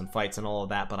combos and fights and all of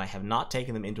that, but I have not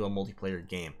taken them into a multiplayer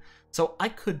game. So I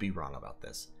could be wrong about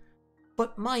this.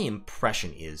 But my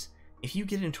impression is, if you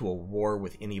get into a war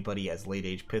with anybody as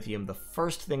late-age Pythium, the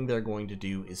first thing they're going to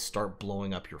do is start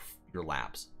blowing up your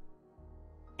labs.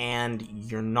 And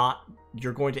you're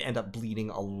going to end up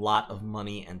bleeding a lot of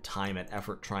money and time and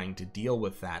effort trying to deal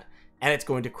with that, and it's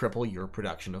going to cripple your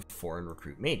production of foreign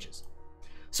recruit mages.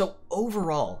 So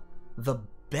overall, the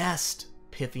best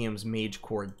Pythium's mage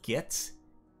core gets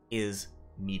is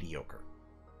mediocre.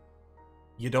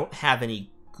 You don't have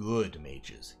any good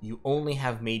mages. You only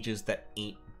have mages that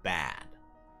ain't bad.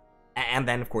 And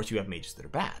then, of course, you have mages that are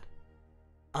bad.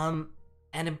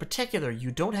 And in particular, you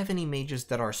don't have any mages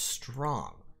that are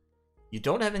strong. You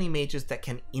don't have any mages that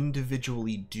can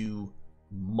individually do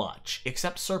much,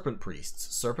 except Serpent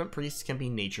Priests. Serpent Priests can be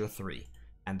Nature 3,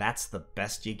 and that's the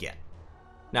best you get.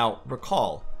 Now,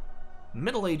 recall,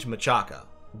 Middle-aged Machaca,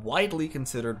 widely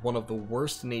considered one of the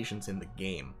worst nations in the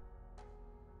game,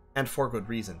 and for good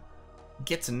reason,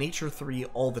 gets Nature 3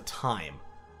 all the time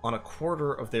on a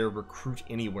quarter of their Recruit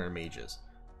Anywhere mages.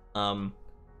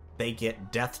 They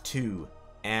get Death 2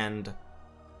 and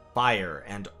Fire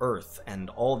and Earth and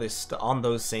all this on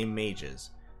those same mages.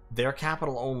 Their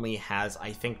capital only has,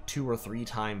 I think, 2 or 3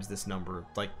 times this number,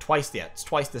 like twice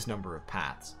this number of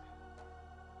paths.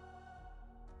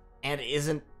 And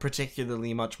isn't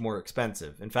particularly much more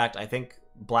expensive. In fact, I think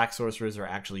Black Sorcerers are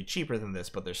actually cheaper than this,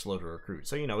 but they're slow to recruit.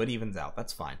 So, you know, it evens out.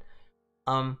 That's fine.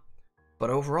 But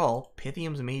overall,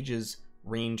 Pythium's mages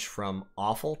range from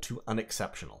awful to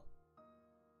unexceptional.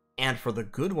 And for the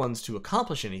good ones to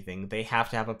accomplish anything, they have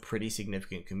to have a pretty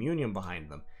significant communion behind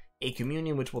them. A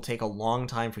communion which will take a long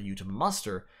time for you to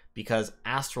muster, because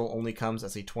Astral only comes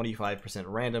as a 25%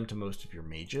 random to most of your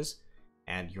mages,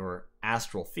 and your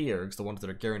Astral Theurgs, the ones that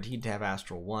are guaranteed to have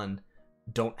Astral 1,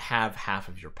 don't have half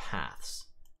of your paths.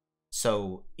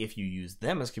 So if you use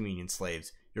them as communion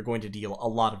slaves, you're going to deal a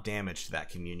lot of damage to that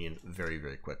communion very,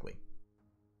 very quickly.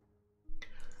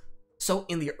 So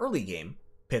in the early game,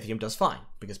 Pythium does fine,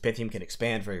 because Pythium can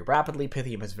expand very rapidly,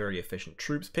 Pythium has very efficient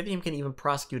troops, Pythium can even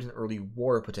prosecute an early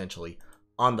war, potentially,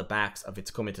 on the backs of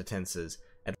its comitatenses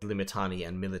at Limitani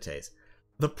and Milites.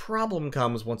 The problem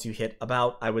comes once you hit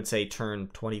about, I would say, turn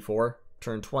 24,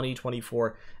 turn 20,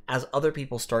 24, as other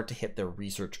people start to hit their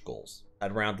research goals,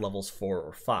 at around levels 4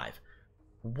 or 5.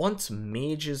 Once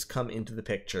mages come into the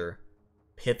picture,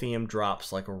 Pythium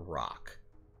drops like a rock,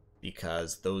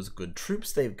 because those good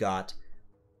troops they've got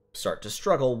start to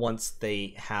struggle once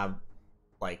they have,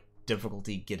 like,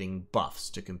 difficulty getting buffs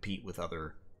to compete with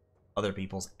other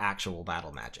people's actual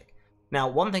battle magic. Now,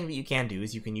 one thing that you can do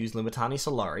is you can use Limitani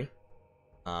Solari,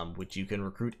 which you can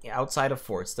recruit outside of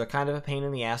forts. They're kind of a pain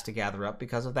in the ass to gather up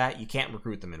because of that. You can't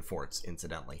recruit them in forts,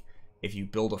 incidentally. If you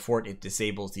build a fort, it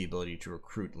disables the ability to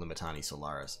recruit Limitani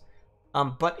Solaris.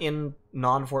 But in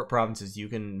non-fort provinces, you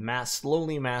can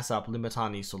slowly mass up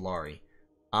Limitani Solari,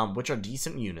 which are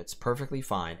decent units, perfectly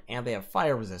fine, and they have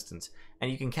fire resistance, and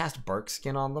you can cast Bark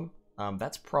Skin on them.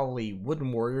 That's probably,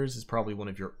 Wooden Warriors is probably one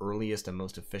of your earliest and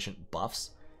most efficient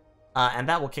buffs, and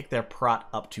that will kick their prot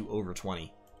up to over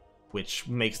 20, which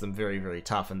makes them very, very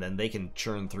tough, and then they can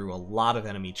churn through a lot of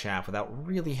enemy chaff without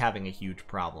really having a huge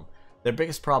problem. Their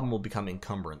biggest problem will become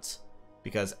encumbrance,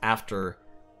 because after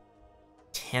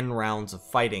 10 rounds of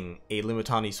fighting, a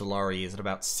Limitani Solari is at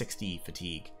about 60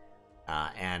 fatigue,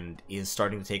 and is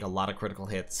starting to take a lot of critical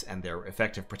hits, and their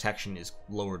effective protection is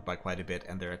lowered by quite a bit,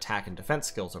 and their attack and defense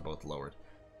skills are both lowered.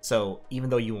 So even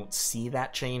though you won't see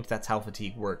that change, that's how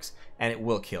fatigue works, and it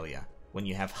will kill you when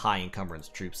you have high encumbrance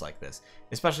troops like this.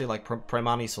 Especially like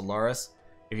Primani Solaris.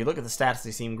 If you look at the stats,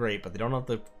 they seem great, but they don't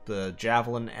have the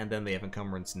Javelin, and then they have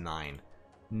encumbrance 9.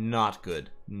 Not good.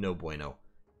 No bueno.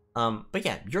 But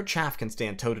yeah, your chaff can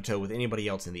stand toe-to-toe with anybody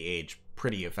else in the age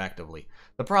pretty effectively.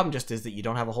 The problem just is that you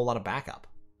don't have a whole lot of backup.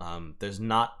 There's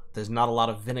not a lot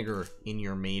of vinegar in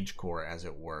your mage core, as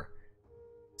it were.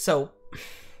 So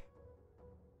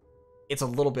it's a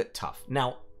little bit tough.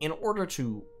 Now, in order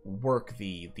to work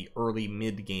the early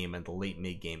mid-game and the late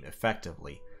mid-game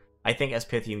effectively, I think as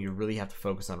Pythium, you really have to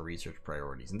focus on research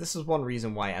priorities. And this is one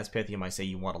reason why, as Pythium, I say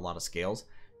you want a lot of scales.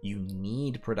 You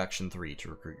need Production 3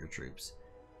 to recruit your troops.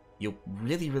 You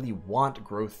really, really want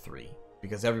Growth 3,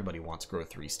 because everybody wants Growth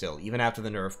 3 still. Even after the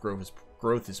nerf,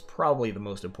 growth is probably the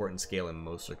most important scale in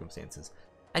most circumstances.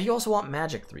 And you also want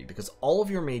Magic 3, because all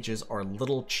of your mages are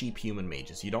little cheap human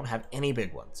mages. You don't have any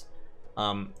big ones.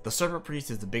 The Serpent Priest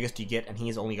is the biggest you get, and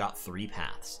he's only got 3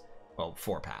 paths. Well,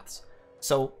 4 paths.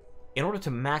 So, in order to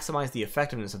maximize the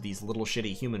effectiveness of these little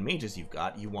shitty human mages you've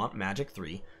got, you want Magic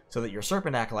 3, so that your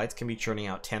Serpent Acolytes can be churning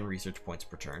out 10 research points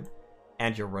per turn,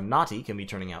 and your Renati can be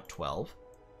turning out 12,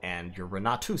 and your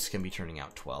Renatus can be turning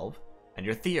out 12, and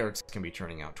your Theurgs can be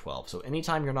turning out 12. So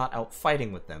anytime you're not out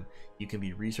fighting with them, you can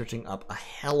be researching up a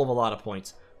hell of a lot of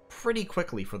points pretty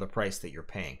quickly for the price that you're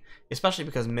paying, especially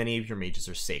because many of your mages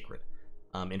are sacred.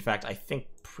 In fact, I think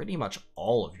pretty much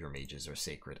all of your mages are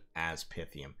sacred as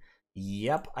Pythium.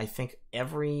 Yep, I think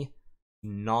every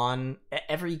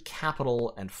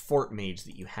capital and fort mage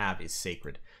that you have is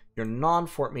sacred. Your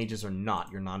non-fort mages are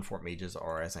not. Your non-fort mages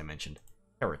are, as I mentioned,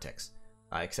 heretics,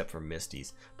 except for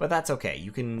Misties. But that's okay.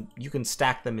 You can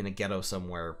stack them in a ghetto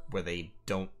somewhere where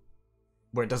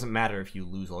it doesn't matter if you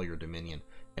lose all your dominion,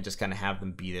 and just kind of have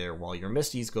them be there while your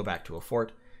Misties go back to a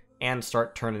fort and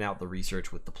start turning out the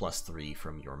research with the +3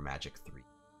 from your Magic 3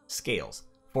 scales.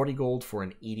 40 gold for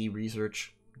an 80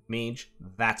 research mage,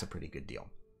 that's a pretty good deal.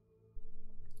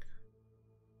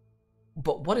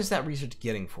 But what is that research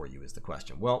getting for you is the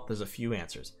question. Well, there's a few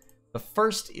answers. The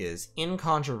first is, in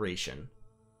Conjuration,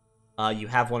 you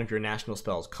have one of your national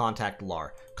spells, Contact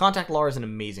Lar. Contact Lar is an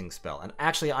amazing spell, and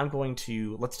actually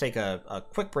let's take a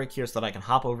quick break here so that I can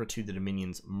hop over to the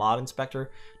Dominion's Mod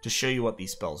Inspector to show you what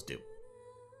these spells do.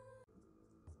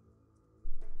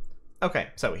 Okay,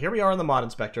 so here we are in the Mod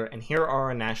Inspector, and here are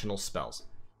our national spells.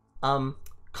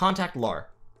 Contact Lar.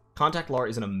 Contact Lar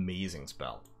is an amazing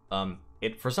spell.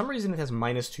 For some reason, it has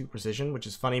 -2 precision, which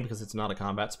is funny because it's not a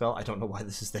combat spell. I don't know why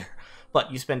this is there.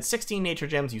 But you spend 16 nature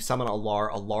gems, you summon a Lar.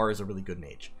 A Lar is a really good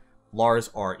mage. Lars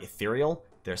are ethereal,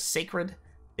 they're sacred,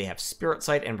 they have spirit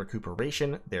sight and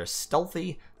recuperation, they're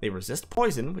stealthy, they resist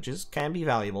poison, which can be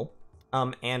valuable,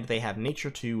 and they have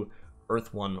nature 2,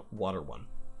 earth 1, water 1.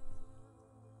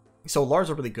 So Lars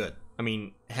are really good. I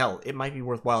mean, hell, it might be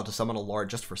worthwhile to summon a Lar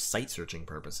just for sight-searching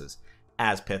purposes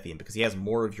as Pythium, because he has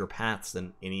more of your paths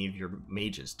than any of your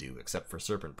mages do, except for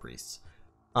Serpent Priests.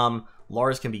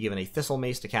 Lars can be given a Thistle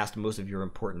Mace to cast most of your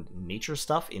important nature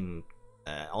stuff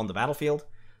on the battlefield.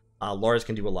 Lars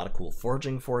can do a lot of cool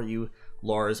foraging for you.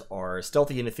 Lars are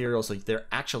stealthy and ethereal, so they're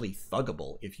actually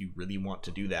thuggable if you really want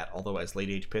to do that, although as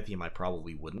late-age Pythium I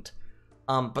probably wouldn't.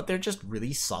 But they're just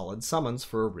really solid summons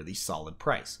for a really solid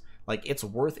price. Like, it's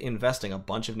worth investing a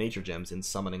bunch of nature gems in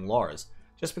summoning Lars,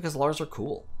 just because Lars are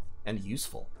cool and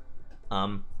useful.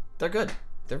 They're good.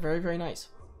 They're very, very nice.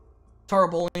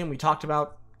 Tarabolium, we talked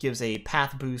about, gives a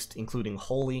path boost, including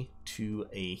Holy, to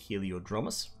a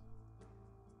Heliodromus.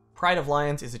 Pride of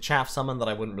Lions is a chaff summon that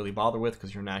I wouldn't really bother with,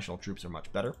 because your national troops are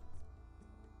much better.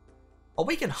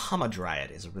 Awakened Hamadryad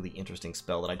is a really interesting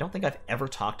spell that I don't think I've ever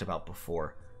talked about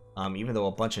before, even though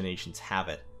a bunch of nations have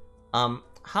it.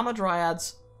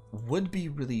 Hamadryads would be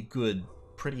really good,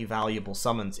 pretty valuable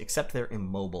summons, except they're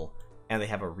immobile, and they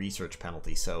have a research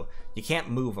penalty, so you can't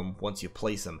move them once you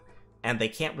place them, and they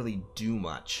can't really do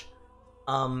much.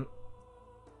 You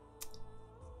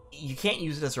can't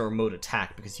use it as a remote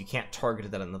attack because you can't target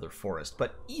it at another forest,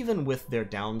 but even with their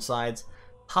downsides,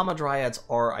 Hamadryads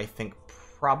are, I think,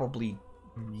 probably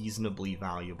reasonably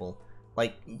valuable.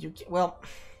 Like, well,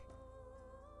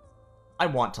 I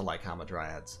want to like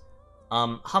Hamadryads.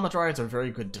 Hamadryads are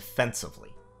very good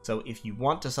defensively. So if you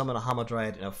want to summon a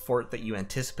Hamadryad in a fort that you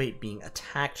anticipate being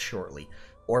attacked shortly,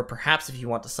 or perhaps if you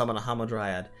want to summon a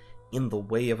Hamadryad in the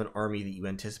way of an army that you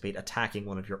anticipate attacking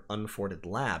one of your unforted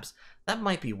labs, that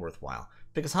might be worthwhile,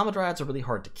 because Hamadryads are really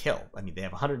hard to kill. I mean, they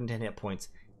have 110 hit points,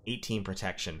 18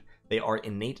 protection, they are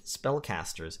innate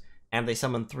spellcasters, and they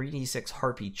summon 3d6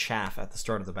 Harpy Chaff at the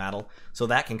start of the battle, so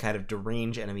that can kind of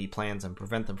derange enemy plans and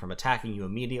prevent them from attacking you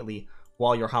immediately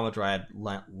while your Hamadryad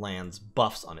lands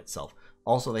buffs on itself.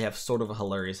 Also, they have sort of a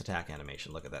hilarious attack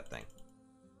animation. Look at that thing.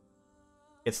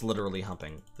 It's literally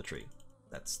humping the tree.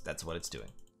 That's what it's doing.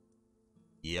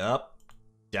 Yup.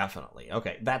 Definitely.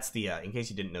 Okay, that's the, in case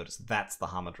you didn't notice, that's the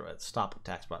Hamadryad. Stop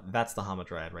attack spot. That's the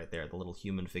Hamadryad right there, the little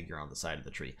human figure on the side of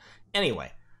the tree.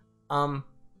 Anyway, so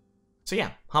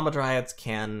yeah, Hamadryads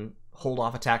can hold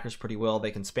off attackers pretty well.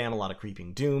 They can spam a lot of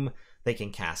Creeping Doom. They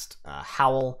can cast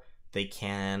Howl. They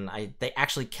can, they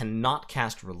actually cannot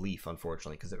cast Relief,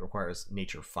 unfortunately, because it requires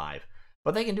Nature 5.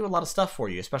 But they can do a lot of stuff for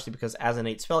you, especially because as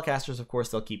innate spellcasters, of course,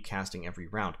 they'll keep casting every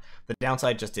round. The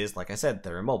downside just is, like I said,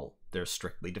 they're immobile. They're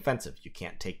strictly defensive. You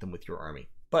can't take them with your army.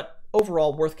 But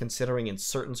overall, worth considering in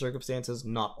certain circumstances,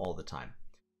 not all the time.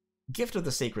 Gift of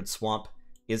the Sacred Swamp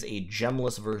is a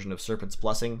gemless version of Serpent's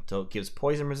Blessing, so it gives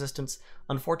poison resistance.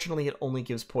 Unfortunately, it only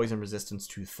gives poison resistance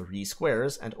to 3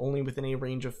 squares, and only within a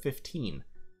range of 15.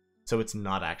 So it's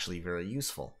not actually very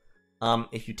useful.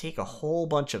 If you take a whole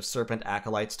bunch of Serpent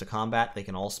Acolytes to combat, they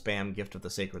can all spam Gift of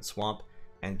the Sacred Swamp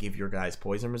and give your guys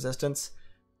poison resistance.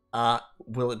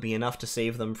 Will it be enough to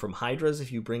save them from Hydras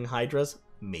if you bring Hydras?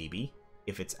 Maybe,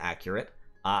 if it's accurate.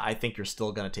 I think you're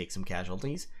still going to take some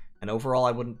casualties, and overall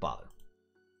I wouldn't bother.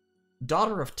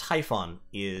 Daughter of Typhon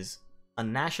is a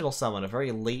national summon, a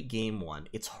very late game one.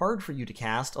 It's hard for you to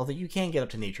cast, although you can get up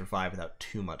to Nature 5 without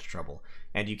too much trouble,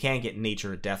 and you can get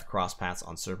Nature Death crosspaths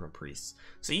on Serpent Priests,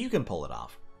 so you can pull it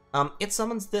off. It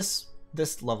summons this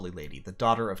lovely lady, the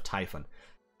Daughter of Typhon,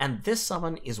 and this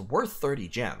summon is worth 30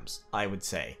 gems, I would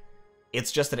say.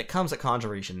 It's just that it comes at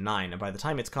Conjuration 9, and by the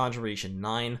time it's Conjuration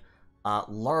 9,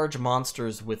 large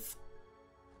monsters with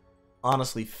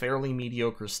honestly fairly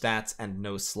mediocre stats and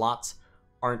no slots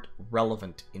aren't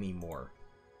relevant anymore.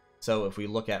 So if we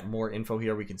look at more info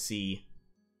here, we can see,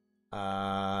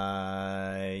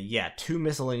 yeah, 2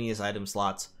 miscellaneous item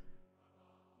slots.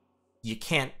 You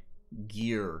can't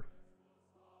gear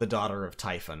the Daughter of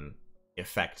Typhon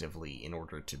effectively in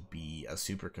order to be a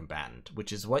super combatant,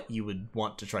 which is what you would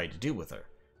want to try to do with her.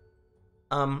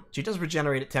 She does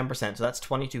regenerate at 10%, so that's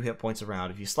 22 hit points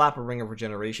around. If you slap a Ring of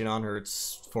Regeneration on her,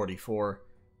 it's 44.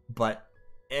 But,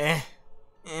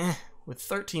 with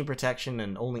 13 protection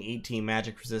and only 18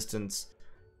 magic resistance,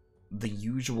 the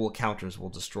usual counters will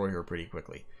destroy her pretty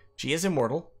quickly. She is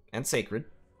immortal and sacred,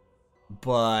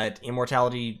 but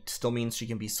immortality still means she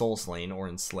can be soul slain or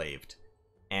enslaved.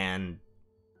 And,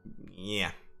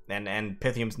 yeah. And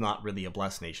Pythium's not really a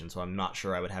bless nation, so I'm not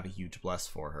sure I would have a huge bless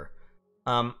for her.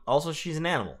 Also, she's an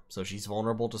animal, so she's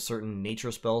vulnerable to certain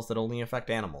nature spells that only affect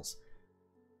animals.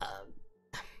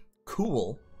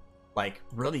 Cool. Like,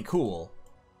 really cool.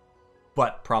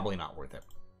 But probably not worth it.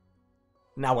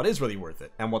 Now, what is really worth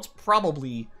it, and what's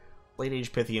probably Late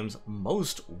Age Pythium's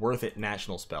most worth it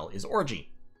national spell, is Orgy,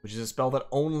 which is a spell that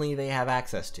only they have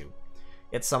access to.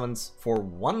 It summons for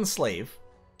 1 slave,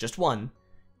 just 1,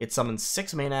 it summons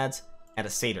 6 Maenads and a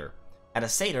Satyr. And a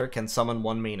Satyr can summon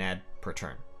 1 Maenad per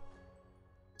turn.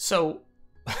 So,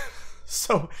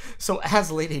 so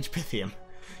as Late Age Pythium,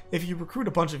 if you recruit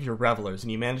a bunch of your Revelers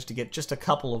and you manage to get just a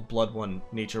couple of Blood 1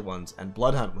 Nature 1s and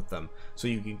Blood Hunt with them, so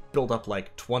you can build up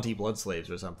like 20 Blood Slaves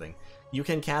or something, you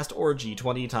can cast Orgy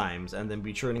 20 times and then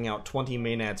be churning out 20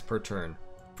 Maenads per turn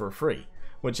for free,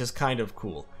 which is kind of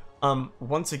cool.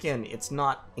 Once again, it's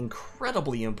not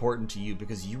incredibly important to you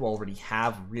because you already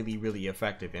have really, really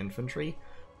effective infantry,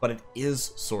 but it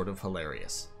is sort of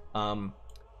hilarious.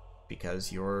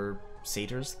 Because your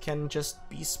satyrs can just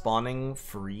be spawning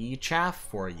free chaff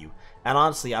for you. And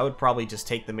honestly, I would probably just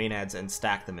take the Maenads and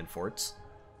stack them in forts,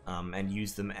 and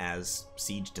use them as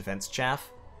siege defense chaff.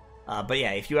 But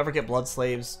yeah, if you ever get blood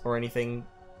slaves or anything,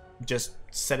 just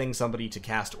setting somebody to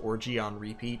cast Orgy on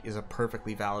repeat is a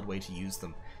perfectly valid way to use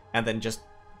them. And then just,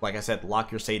 like I said,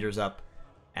 lock your satyrs up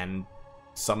and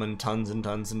summon tons and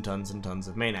tons and tons and tons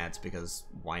of Maenads, because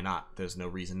why not? There's no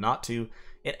reason not to.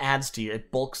 It adds to you,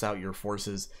 it bulks out your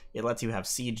forces, it lets you have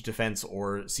siege defense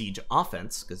or siege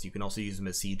offense, because you can also use them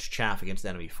as siege chaff against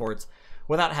enemy forts,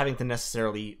 without having to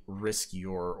necessarily risk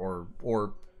your,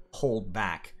 or hold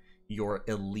back your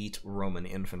elite Roman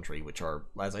infantry, which are,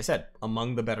 as I said,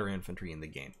 among the better infantry in the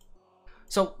game.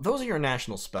 So, those are your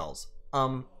national spells.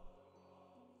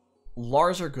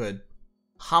 Lars are good,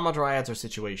 Hamadryads are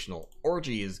situational,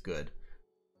 Orgy is good.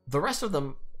 The rest of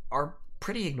them are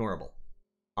pretty ignorable,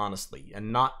 honestly,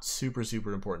 and not super,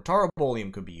 super important.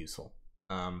 Tarobolium could be useful.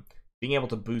 Being able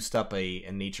to boost up a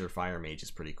nature fire mage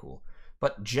is pretty cool.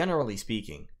 But generally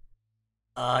speaking,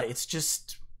 it's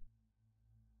just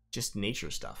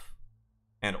nature stuff.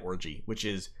 And Orgy, which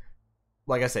is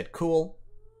like I said, cool,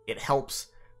 it helps,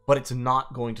 but it's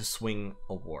not going to swing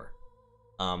a war.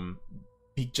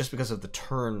 Just because of the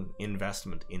turn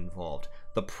investment involved.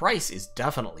 The price is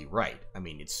definitely right. I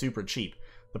mean, it's super cheap.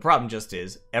 The problem just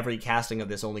is, every casting of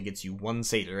this only gets you one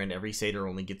satyr, and every satyr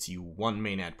only gets you one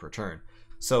main ad per turn.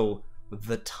 So,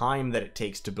 the time that it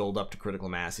takes to build up to critical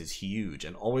mass is huge,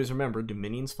 and always remember,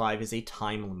 Dominions 5 is a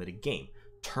time-limited game.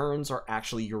 Turns are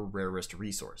actually your rarest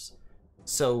resource.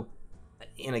 So,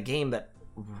 in a game that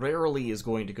rarely is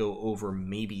going to go over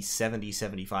maybe 70,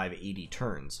 75, 80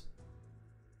 turns,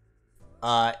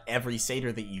 every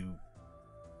satyr that you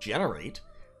generate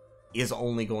is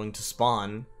only going to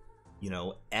spawn, you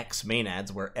know, X main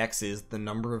ads, where X is the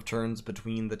number of turns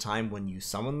between the time when you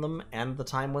summon them and the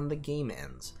time when the game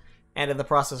ends. And in the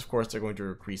process, of course, they're going to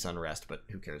increase unrest, but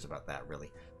who cares about that,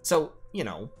 really? So, you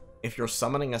know, if you're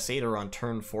summoning a satyr on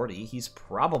turn 40, he's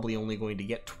probably only going to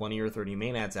get 20 or 30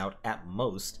 main ads out at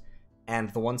most, and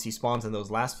the ones he spawns in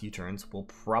those last few turns will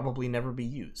probably never be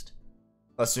used.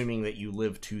 Assuming that you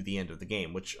live to the end of the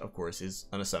game, which, of course, is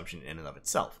an assumption in and of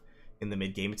itself. In the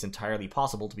mid-game, it's entirely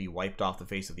possible to be wiped off the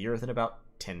face of the earth in about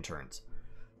 10 turns.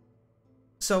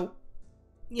 So,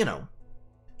 you know,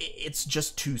 it's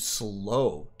just too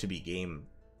slow to be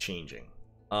game-changing.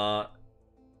 None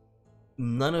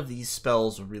of these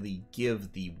spells really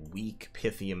give the weak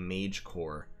Pythium Mage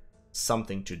Core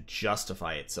something to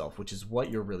justify itself, which is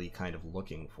what you're really kind of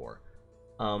looking for.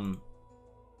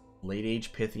 Late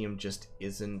Age Pythium just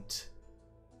isn't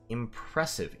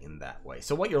impressive in that way.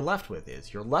 So what you're left with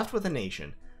is, you're left with a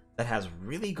nation that has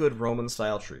really good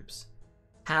Roman-style troops,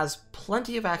 has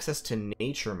plenty of access to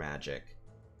nature magic,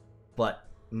 but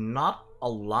not a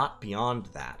lot beyond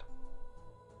that.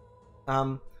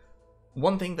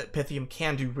 One thing that Pythium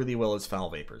can do really well is Foul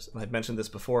Vapors. And I've mentioned this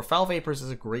before. Foul Vapors is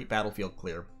a great battlefield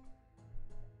clear.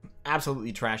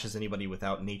 Absolutely trashes anybody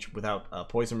without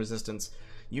poison resistance.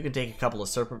 You can take a couple of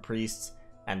Serpent Priests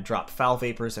and drop Foul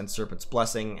Vapors and Serpent's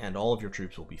Blessing, and all of your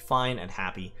troops will be fine and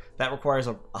happy. That requires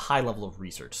a high level of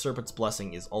research. Serpent's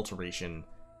Blessing is Alteration...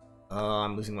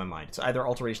 I'm losing my mind. It's either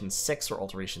Alteration 6 or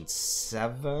Alteration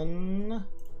 7?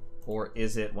 Or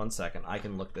is it... One second, I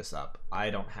can look this up. I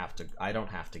don't have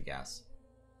to guess.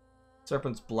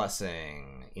 Serpent's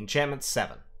Blessing... Enchantment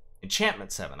 7.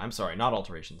 Enchantment 7. I'm sorry, not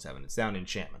Alteration 7. It's down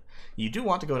Enchantment. You do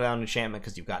want to go down Enchantment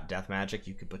because you've got Death Magic.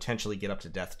 You could potentially get up to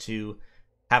Death 2,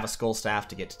 have a Skull Staff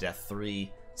to get to Death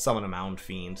 3, summon a Mound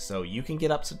Fiend, so you can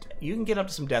get up to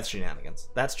some Death shenanigans.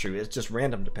 That's true. It's just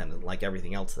random dependent, like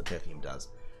everything else that Pythium does.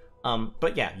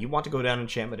 But yeah, you want to go down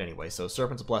Enchantment anyway, so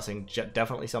Serpent's Blessing,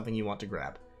 definitely something you want to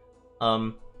grab.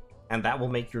 And that will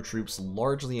make your troops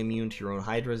largely immune to your own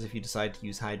Hydras if you decide to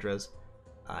use Hydras.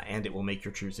 And it will make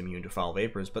your troops immune to Foul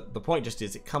Vapors, but the point just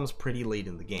is it comes pretty late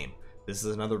in the game. This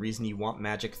is another reason you want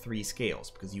Magic 3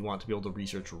 scales, because you want to be able to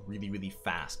research really, really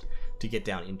fast to get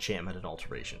down Enchantment and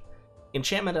Alteration.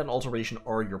 Enchantment and Alteration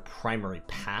are your primary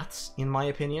paths, in my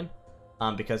opinion,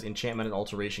 because Enchantment and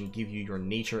Alteration give you your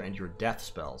Nature and your Death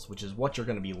spells, which is what you're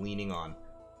going to be leaning on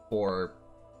for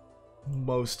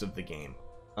most of the game.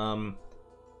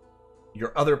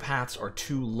 Your other paths are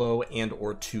too low and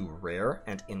or too rare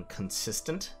and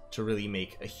inconsistent to really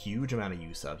make a huge amount of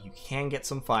use of. You can get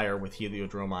some fire with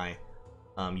Heliodromi.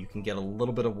 You can get a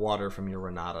little bit of water from your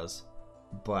Renatas,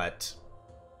 but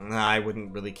I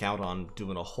wouldn't really count on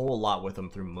doing a whole lot with them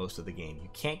through most of the game. You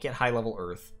can't get high-level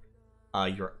Earth.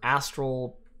 Your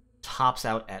Astral tops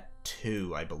out at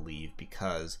 2, I believe,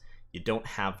 because you don't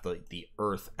have the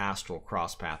Earth-Astral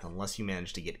crosspath unless you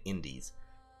manage to get Indies.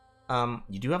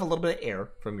 You do have a little bit of air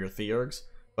from your Theurgs,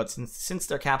 but since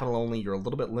they're capital only, you're a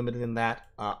little bit limited in that.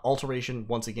 Alteration,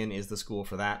 once again, is the school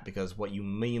for that, because what you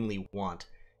mainly want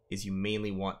is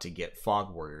to get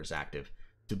Fog Warriors active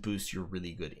to boost your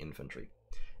really good infantry.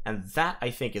 And that, I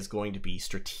think, is going to be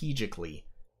strategically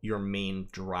your main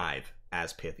drive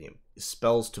as Pythium, is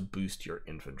spells to boost your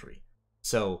infantry.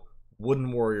 So,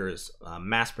 Wooden Warriors,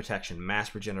 Mass Protection,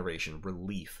 Mass Regeneration,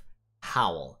 Relief,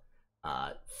 Howl,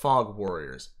 Fog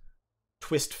Warriors,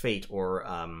 Twist Fate, or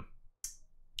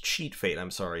Cheat Fate,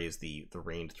 I'm sorry, is the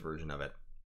ranged version of it.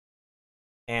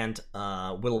 And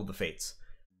Will of the Fates.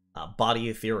 Body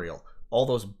Ethereal. All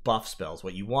those buff spells.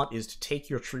 What you want is to take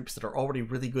your troops that are already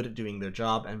really good at doing their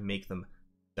job and make them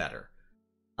better.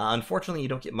 Unfortunately, you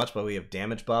don't get much by way of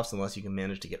damage buffs unless you can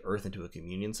manage to get Earth into a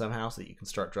communion somehow so that you can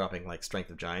start dropping like Strength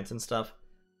of Giants and stuff.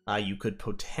 You could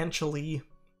potentially,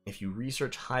 if you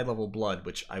research high-level blood,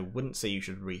 which I wouldn't say you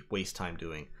should waste time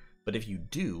doing, but if you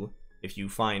do, if you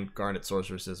find Garnet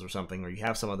Sorceresses or something, or you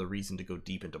have some other reason to go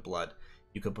deep into blood,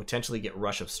 you could potentially get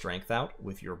Rush of Strength out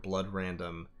with your blood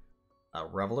random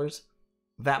Revelers.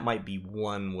 That might be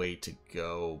one way to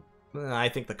go, I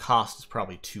think the cost is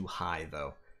probably too high,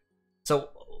 though. So,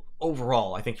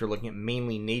 overall, I think you're looking at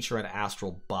mainly nature and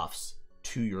astral buffs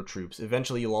to your troops.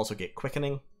 Eventually, you'll also get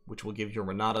quickening, which will give your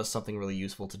Renatas something really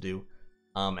useful to do,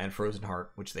 and Frozen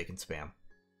Heart, which they can spam.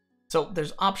 So,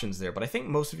 there's options there, but I think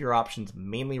most of your options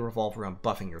mainly revolve around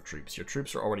buffing your troops. Your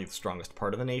troops are already the strongest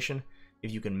part of the nation.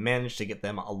 If you can manage to get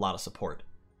them a lot of support,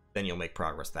 then you'll make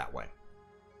progress that way.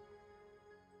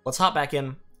 Let's hop back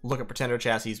in, look at Pretender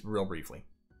chassis real briefly.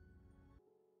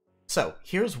 So,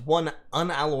 here's one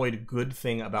unalloyed good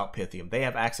thing about Pythium. They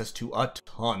have access to a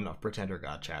ton of Pretender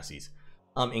God chassis,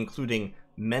 including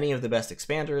many of the best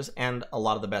expanders and a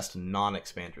lot of the best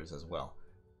non-expanders as well.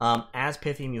 As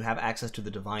Pythium, you have access to the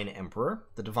Divine Emperor.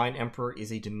 The Divine Emperor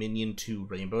is a Dominion 2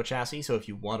 Rainbow chassis, so if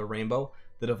you want a Rainbow,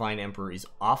 the Divine Emperor is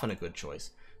often a good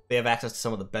choice. They have access to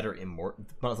some of the better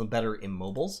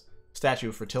immobiles. Statue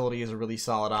of Fertility is a really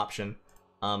solid option.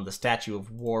 The Statue of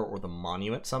War or the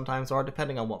Monument sometimes are,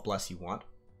 depending on what bless you want.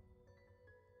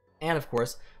 And of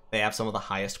course, they have some of the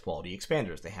highest quality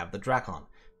expanders. They have the Drakon.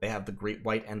 They have the Great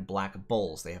White and Black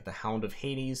Bulls. They have the Hound of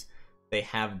Hades. They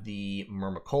have the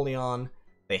Myrmicolion.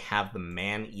 They have the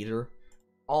Man-Eater.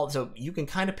 So you can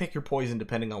kind of pick your poison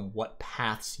depending on what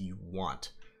paths you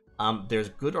want. There's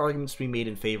good arguments to be made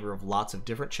in favor of lots of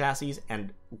different chassis,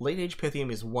 and Late Age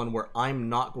Pythium is one where I'm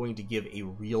not going to give a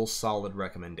real solid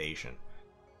recommendation.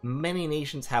 Many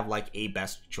nations have like a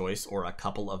best choice or a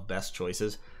couple of best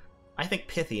choices. I think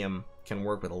Pythium can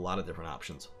work with a lot of different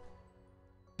options.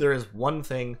 There is one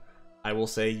thing I will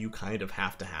say you kind of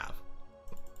have to have.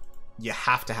 You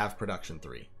have to have Production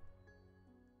 3.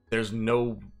 There's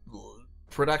no...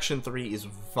 Production 3 is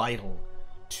vital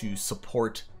to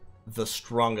support the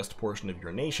strongest portion of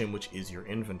your nation, which is your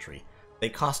infantry. They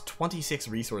cost 26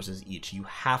 resources each. You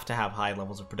have to have high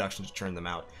levels of production to churn them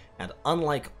out. And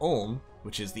unlike Ulm,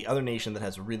 which is the other nation that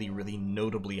has really, really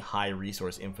notably high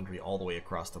resource infantry all the way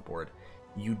across the board,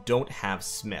 you don't have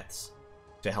smiths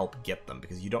to help get them,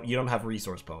 because you don't have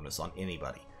resource bonus on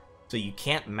anybody. So you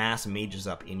can't mass mages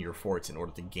up in your forts in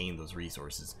order to gain those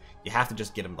resources. You have to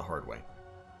just get them the hard way.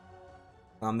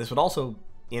 This would also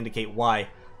indicate why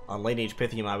on Late Age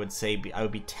Pythium I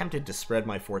would be tempted to spread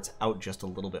my forts out just a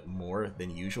little bit more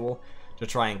than usual to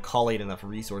try and collate enough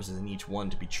resources in each one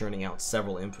to be churning out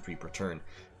several infantry per turn.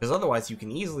 Because otherwise you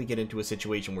can easily get into a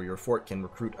situation where your fort can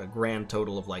recruit a grand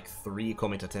total of like 3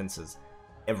 comitatenses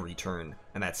every turn,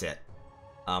 and that's it.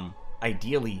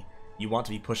 Ideally, you want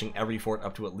to be pushing every fort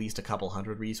up to at least a couple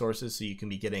hundred resources so you can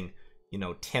be getting,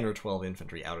 10 or 12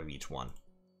 infantry out of each one.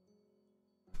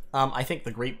 I think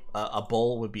a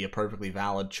bull would be a perfectly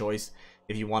valid choice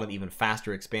if you wanted even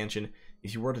faster expansion.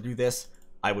 If you were to do this,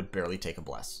 I would barely take a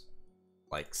bless.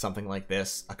 Like something like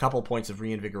this, a couple points of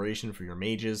reinvigoration for your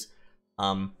mages,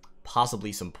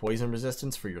 possibly some poison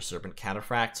resistance for your serpent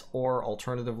cataphracts, or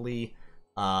alternatively,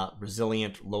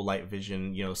 resilient, low light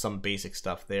vision, some basic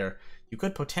stuff there. You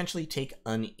could potentially take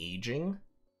unaging,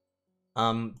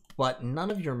 but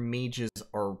none of your mages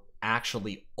are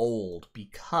actually old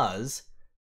because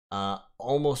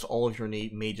almost all of your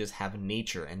mages have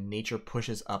nature, and nature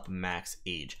pushes up max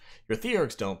age. Your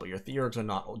Theurgs don't, but your Theurgs are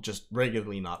not just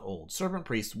regularly not old. Servant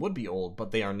Priests would be old,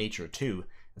 but they are nature too,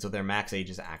 and so their max age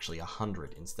is actually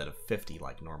 100 instead of 50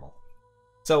 like normal.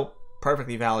 So,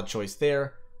 perfectly valid choice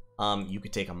there. You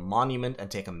could take a Monument and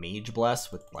take a Mage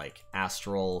Bless with like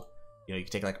Astral, you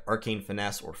could take like Arcane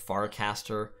Finesse or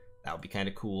Farcaster. That would be kind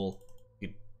of cool. You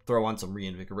could throw on some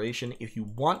Reinvigoration. If you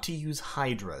want to use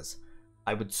Hydras,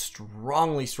 I would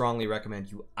strongly, strongly recommend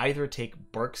you either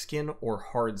take Barkskin or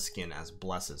Hardskin as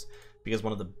blesses, because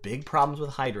one of the big problems with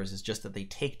Hydras is just that they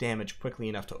take damage quickly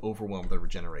enough to overwhelm their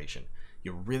regeneration.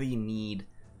 You really need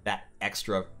that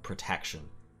extra protection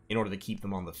in order to keep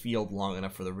them on the field long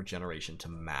enough for the regeneration to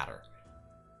matter.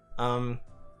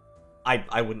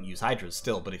 I wouldn't use Hydras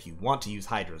still, but if you want to use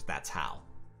Hydras, that's how.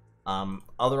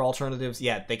 Other alternatives,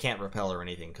 yeah, they can't repel or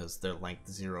anything because they're length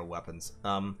 0 weapons.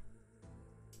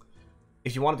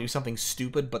 If you want to do something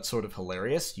stupid but sort of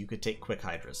hilarious, you could take Quick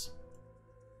Hydras.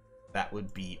 That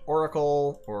would be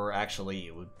Oracle, or actually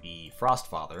it would be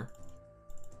Frostfather.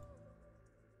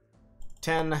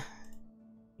 10. You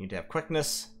need to have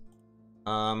Quickness.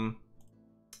 And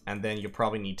then you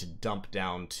probably need to dump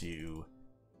down to...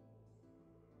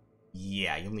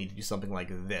 Yeah, you'll need to do something like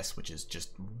this, which is just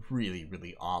really,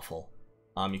 really awful.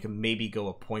 You can maybe go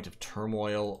a Point of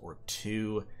Turmoil or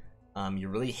 2. You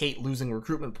really hate losing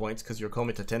recruitment points because your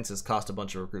comitatenses cost a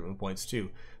bunch of recruitment points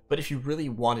too. But if you really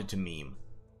wanted to meme,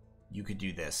 you could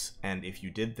do this. And if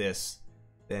you did this,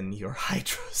 then your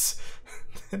Hydras...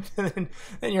 then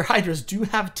your Hydras do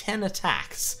have 10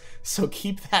 attacks. So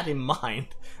keep that in mind.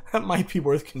 That might be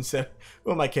worth considering.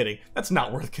 Who am I kidding? That's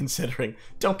not worth considering.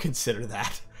 Don't consider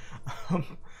that.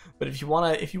 But if you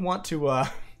want to,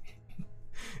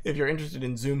 if you're interested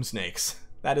in Zoom Snakes,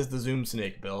 that is the Zoom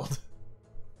Snake build.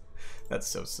 That's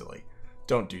so silly.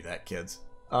 Don't do that, kids.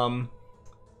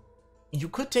 You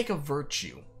could take a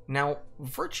Virtue. Now,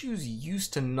 Virtues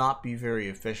used to not be very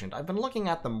efficient. I've been looking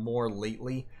at them more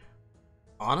lately.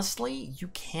 Honestly, you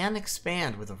can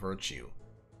expand with a Virtue.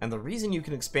 And the reason you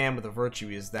can expand with a Virtue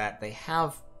is that they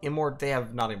have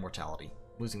not immortality.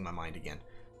 Losing my mind again.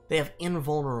 They have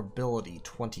invulnerability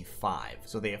 25.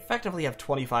 So they effectively have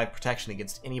 25 protection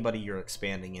against anybody you're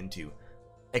expanding into,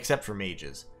 except for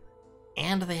mages.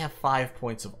 And they have 5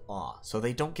 points of awe, so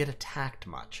they don't get attacked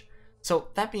much. So,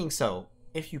 that being so,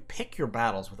 if you pick your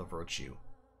battles with a Virtue,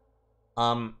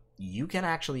 you can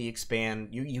actually expand,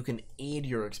 you can aid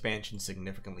your expansion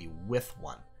significantly with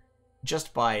one.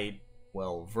 Just by,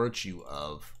 well, virtue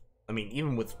of, I mean,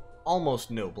 even with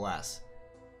almost noblesse,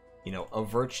 you know, a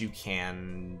Virtue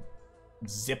can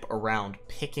zip around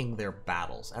picking their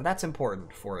battles. And that's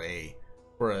important for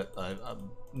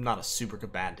not a super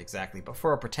combatant exactly, but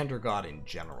for a pretender god in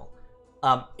general.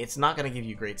 It's not going to give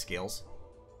you great scales,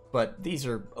 but these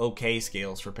are okay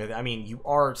scales for Pythium. I mean, you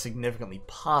are significantly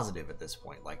positive at this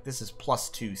point. Like, this is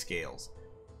 +2 scales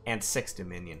and 6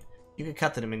 Dominion. You could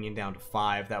cut the Dominion down to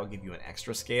 5. That would give you an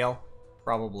extra scale.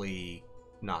 Probably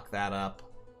knock that up.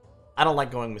 I don't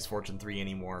like going Misfortune 3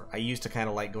 anymore. I used to kind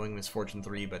of like going Misfortune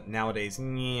 3, but nowadays,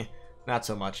 not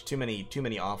so much. Too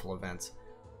many awful events.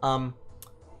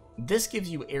 This gives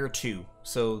you Air 2,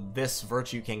 so this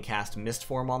Virtue can cast Mist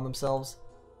Form on themselves.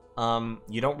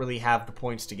 You don't really have the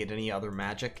points to get any other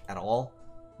magic at all,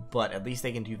 but at least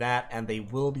they can do that, and they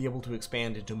will be able to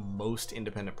expand into most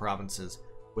independent provinces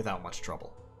without much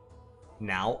trouble.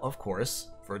 Now, of course,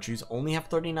 Virtues only have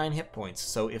 39 hit points,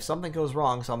 so if something goes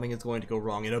wrong, something is going to go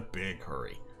wrong in a big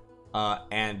hurry,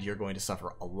 and you're going to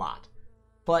suffer a lot.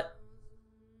 But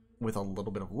with a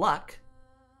little bit of luck,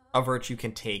 a Virtue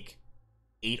can take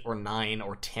 8 or 9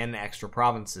 or 10 extra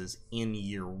provinces in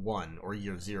year 1, or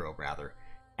year 0 rather,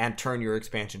 and turn your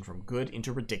expansion from good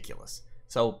into ridiculous.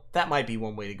 So that might be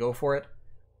one way to go for it.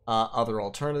 Other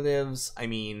alternatives, I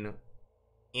mean,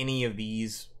 any of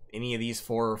these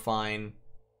 4 are fine.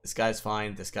 This guy's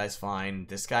fine, this guy's fine,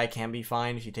 this guy can be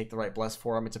fine if you take the right bless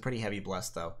for him. It's a pretty heavy bless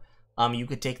though. You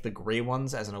could take the gray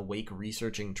ones as an awake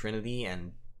researching trinity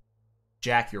and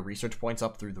jack your research points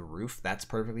up through the roof. That's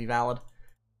perfectly valid.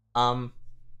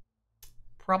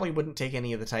 Probably wouldn't take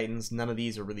any of the titans. None of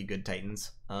these are really good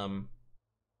titans.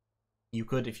 You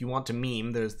could, if you want to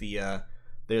meme, there's the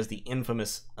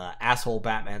infamous asshole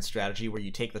Batman strategy where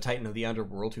you take the Titan of the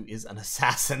Underworld, who is an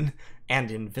assassin and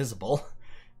invisible,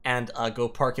 and go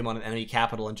park him on an enemy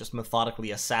capital and just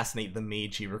methodically assassinate the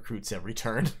mage he recruits every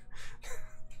turn.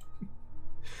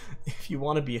 If you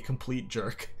want to be a complete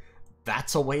jerk,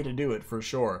 that's a way to do it for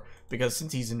sure, because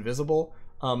since he's invisible,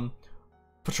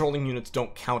 patrolling units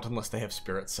don't count unless they have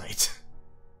Spirit Sight.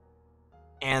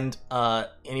 And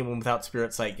anyone without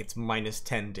Spirit Sight gets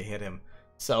 -10 to hit him.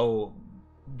 So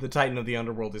the Titan of the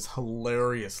Underworld is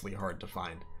hilariously hard to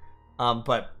find.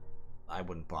 But I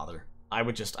wouldn't bother. I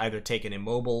would just either take an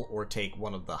immobile or take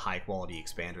one of the high-quality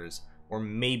expanders, or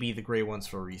maybe the gray ones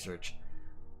for research.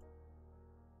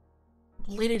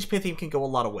 Late Age Pythium can go a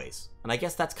lot of ways, and I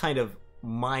guess that's kind of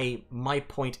my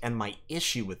point and my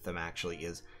issue with them, actually,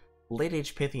 is Late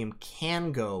Age Pythium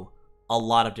can go a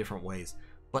lot of different ways,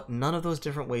 but none of those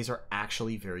different ways are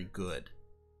actually very good.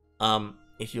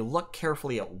 If you look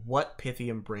carefully at what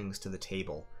Pythium brings to the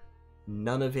table,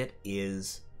 none of it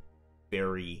is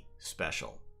very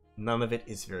special. None of it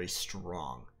is very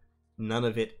strong. None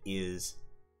of it is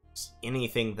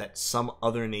anything that some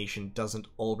other nation doesn't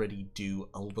already do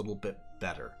a little bit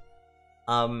better.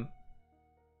 And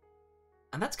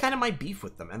that's kind of my beef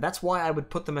with them, and that's why I would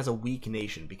put them as a weak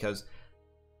nation, because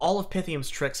all of Pythium's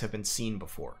tricks have been seen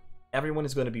before. Everyone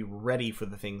is going to be ready for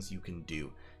the things you can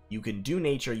do. You can do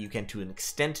nature, you can to an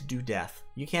extent do death.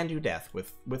 You can do death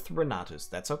with Renatus,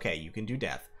 that's okay, you can do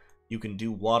death. You can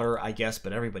do water, I guess,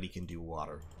 but everybody can do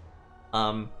water.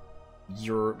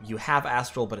 You have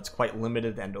astral, but it's quite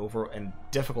limited and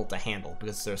difficult to handle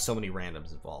because there's so many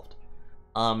randoms involved.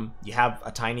 You have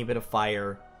a tiny bit of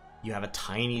fire, you have a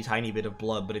tiny bit of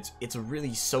blood, but it's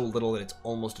really so little that it's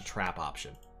almost a trap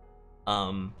option.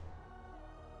 I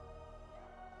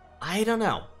don't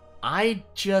know. I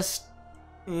just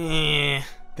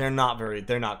they're not great.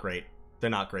 They're not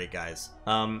great, guys.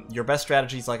 Your best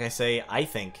strategies, like I say, I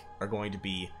think, are going to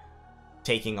be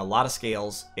taking a lot of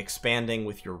scales, expanding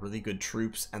with your really good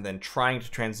troops, and then trying to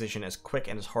transition as quick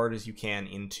and as hard as you can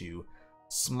into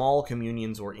small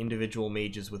communions or individual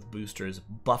mages with boosters,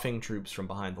 buffing troops from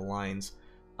behind the lines,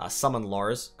 summon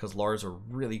Lars, because Lars are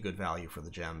really good value for the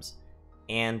gems,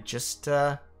 and just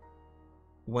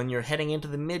when you're heading into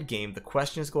the mid-game, the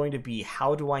question is going to be,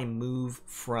 how do I move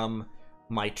from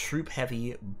my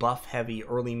troop-heavy, buff-heavy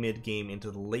early mid-game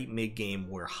into the late mid-game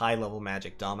where high-level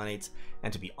magic dominates?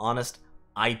 And to be honest,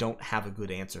 I don't have a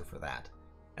good answer for that.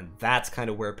 And that's kind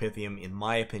of where Pythium, in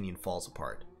my opinion, falls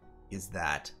apart, is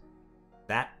that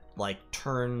like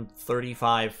turn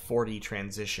 35-40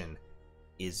 transition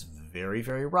is very,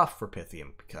 very rough for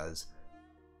Pythium, because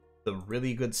the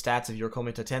really good stats of your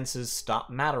Comitatenses stop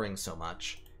mattering so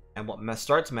much, and what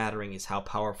starts mattering is how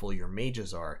powerful your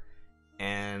mages are,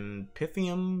 and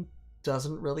Pythium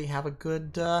doesn't really have a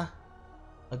good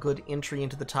entry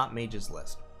into the top mages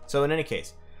list. So in any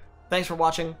case, thanks for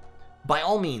watching. By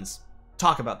all means,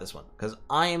 talk about this one, because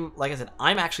like I said,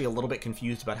 I'm actually a little bit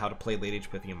confused about how to play late age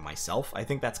Pythium myself. I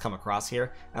think that's come across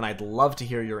here, and I'd love to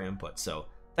hear your input. So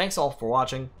thanks all for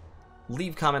watching.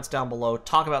 Leave comments down below,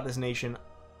 talk about this nation.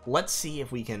 Let's see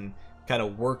if we can kind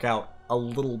of work out a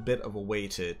little bit of a way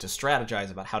to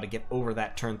strategize about how to get over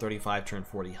that turn 35, turn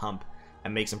 40 hump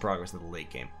and make some progress in the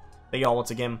late game. Thank you all once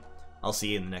again. I'll see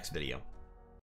you in the next video.